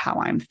off of how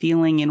I'm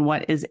feeling and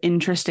what is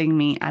interesting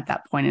me at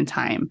that point in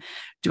time.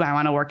 Do I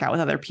want to work out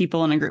with other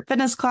people in a group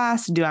fitness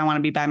class? Do I want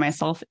to be by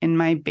myself in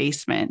my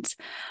basement?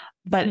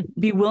 But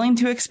be willing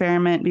to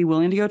experiment, be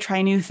willing to go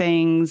try new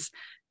things,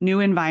 new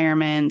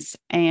environments,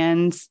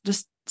 and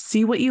just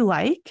see what you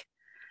like.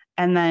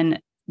 And then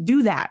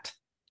do that.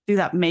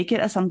 Make it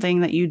as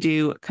something that you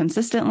do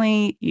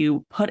consistently,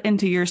 you put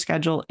into your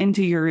schedule,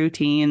 into your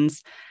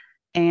routines.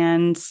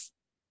 And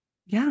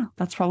yeah,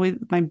 that's probably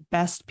my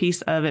best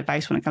piece of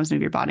advice when it comes to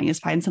move your body, is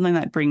find something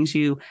that brings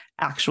you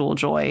actual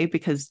joy,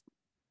 because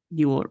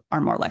you are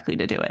more likely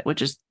to do it,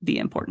 which is the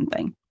important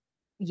thing.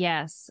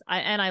 Yes.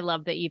 And I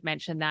love that you've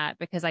mentioned that,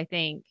 because I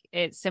think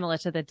it's similar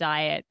to the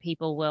diet.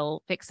 People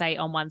will fixate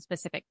on one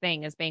specific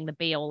thing as being the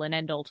be all and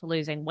end all to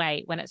losing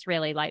weight, when it's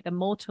really like the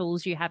more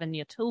tools you have in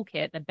your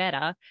toolkit, the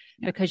better,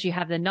 because you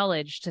have the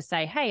knowledge to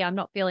say, hey, I'm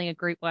not feeling a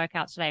group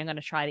workout today. I'm going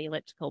to try the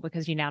elliptical,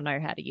 because you now know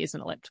how to use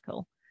an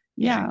elliptical.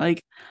 Yeah.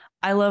 Like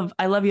I love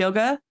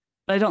yoga,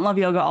 but I don't love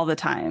yoga all the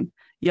time.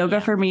 Yoga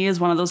for me is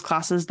one of those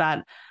classes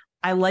that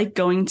I like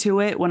going to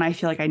it when I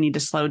feel like I need to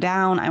slow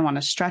down. I want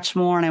to stretch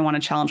more and I want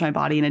to challenge my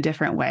body in a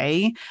different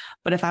way.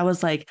 But if I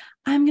was like,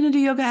 I'm going to do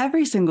yoga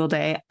every single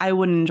day, I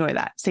wouldn't enjoy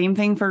that. Same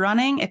thing for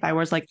running. If I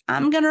was like,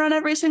 I'm going to run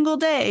every single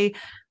day,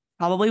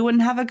 probably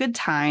wouldn't have a good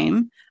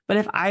time. But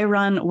if I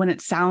run when it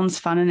sounds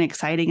fun and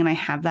exciting and I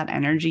have that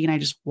energy and I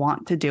just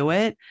want to do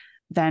it,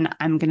 then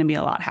I'm going to be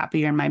a lot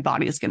happier and my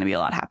body is going to be a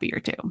lot happier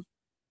too.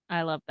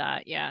 I love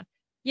that. Yeah.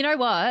 You know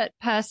what?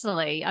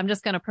 Personally, I'm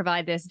just going to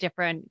provide this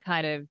different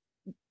kind of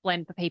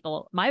blend for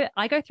people.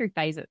 I go through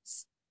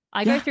phases.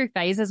 I go through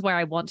phases where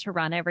I want to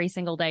run every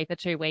single day for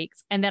 2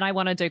 weeks, and then I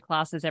want to do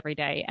classes every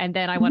day, and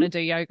then I want to do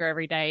yoga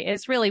every day.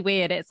 It's really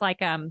weird. It's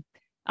like a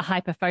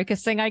hyper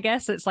focusing, I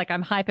guess. It's like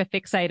I'm hyper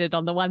fixated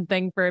on the one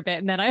thing for a bit,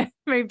 and then I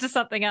move to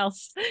something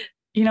else.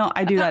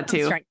 I do that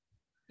too.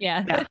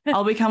 Yeah.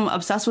 I'll become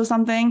obsessed with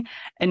something.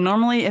 And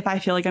normally if I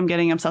feel like I'm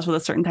getting obsessed with a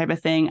certain type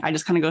of thing, I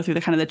just kind of go through the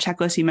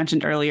checklist you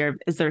mentioned earlier.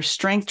 Is there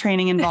strength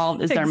training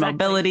involved? Is there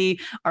mobility?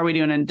 Are we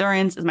doing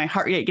endurance? Is my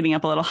heart rate getting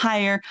up a little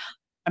higher?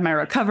 Am I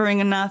recovering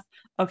enough?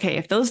 Okay.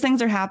 If those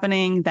things are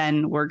happening,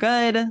 then we're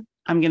good.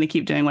 I'm going to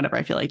keep doing whatever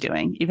I feel like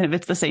doing, even if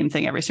it's the same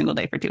thing every single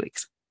day for 2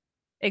 weeks.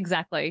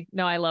 Exactly.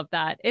 No, I love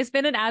that. It's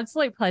been an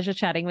absolute pleasure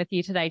chatting with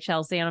you today,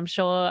 Chelsea. And I'm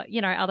sure,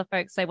 other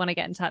folks, they want to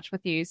get in touch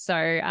with you. So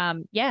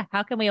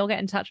how can we all get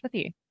in touch with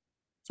you?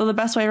 So the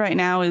best way right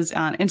now is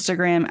on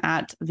Instagram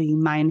at the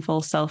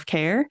Mindful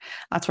Self-Care.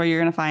 That's where you're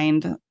going to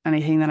find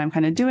anything that I'm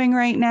kind of doing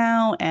right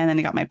now. And then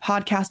I got my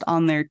podcast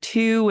on there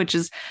too, which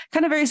is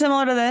kind of very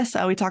similar to this.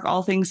 We talk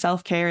all things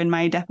self-care, and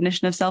my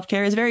definition of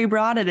self-care is very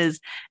broad. It is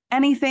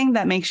anything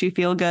that makes you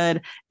feel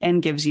good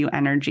and gives you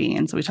energy.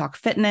 And so we talk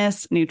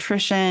fitness,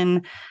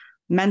 nutrition,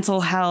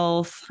 mental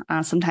health.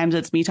 Sometimes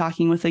it's me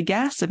talking with a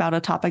guest about a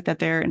topic that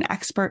they're an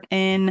expert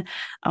in,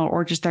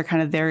 or just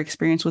their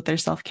experience with their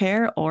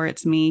self-care, or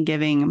it's me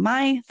giving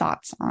my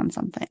thoughts on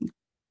something.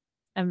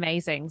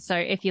 Amazing. So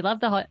if you love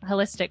the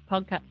holistic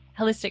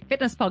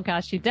fitness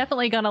podcast, you're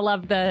definitely going to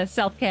love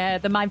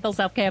the Mindful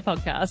Self-Care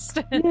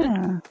podcast.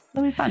 Yeah,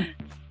 that'll be fun.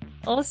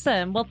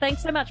 Awesome. Well,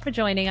 thanks so much for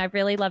joining. I've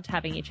really loved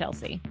having you,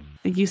 Chelsea.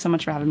 Thank you so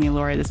much for having me,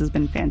 Lori. This has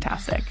been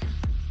fantastic.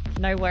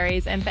 No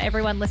worries. And for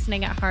everyone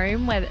listening at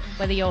home,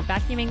 whether you're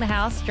vacuuming the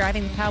house,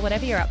 driving the car,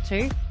 whatever you're up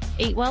to,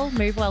 eat well,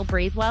 move well,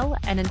 breathe well.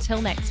 And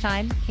until next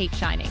time, keep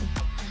shining.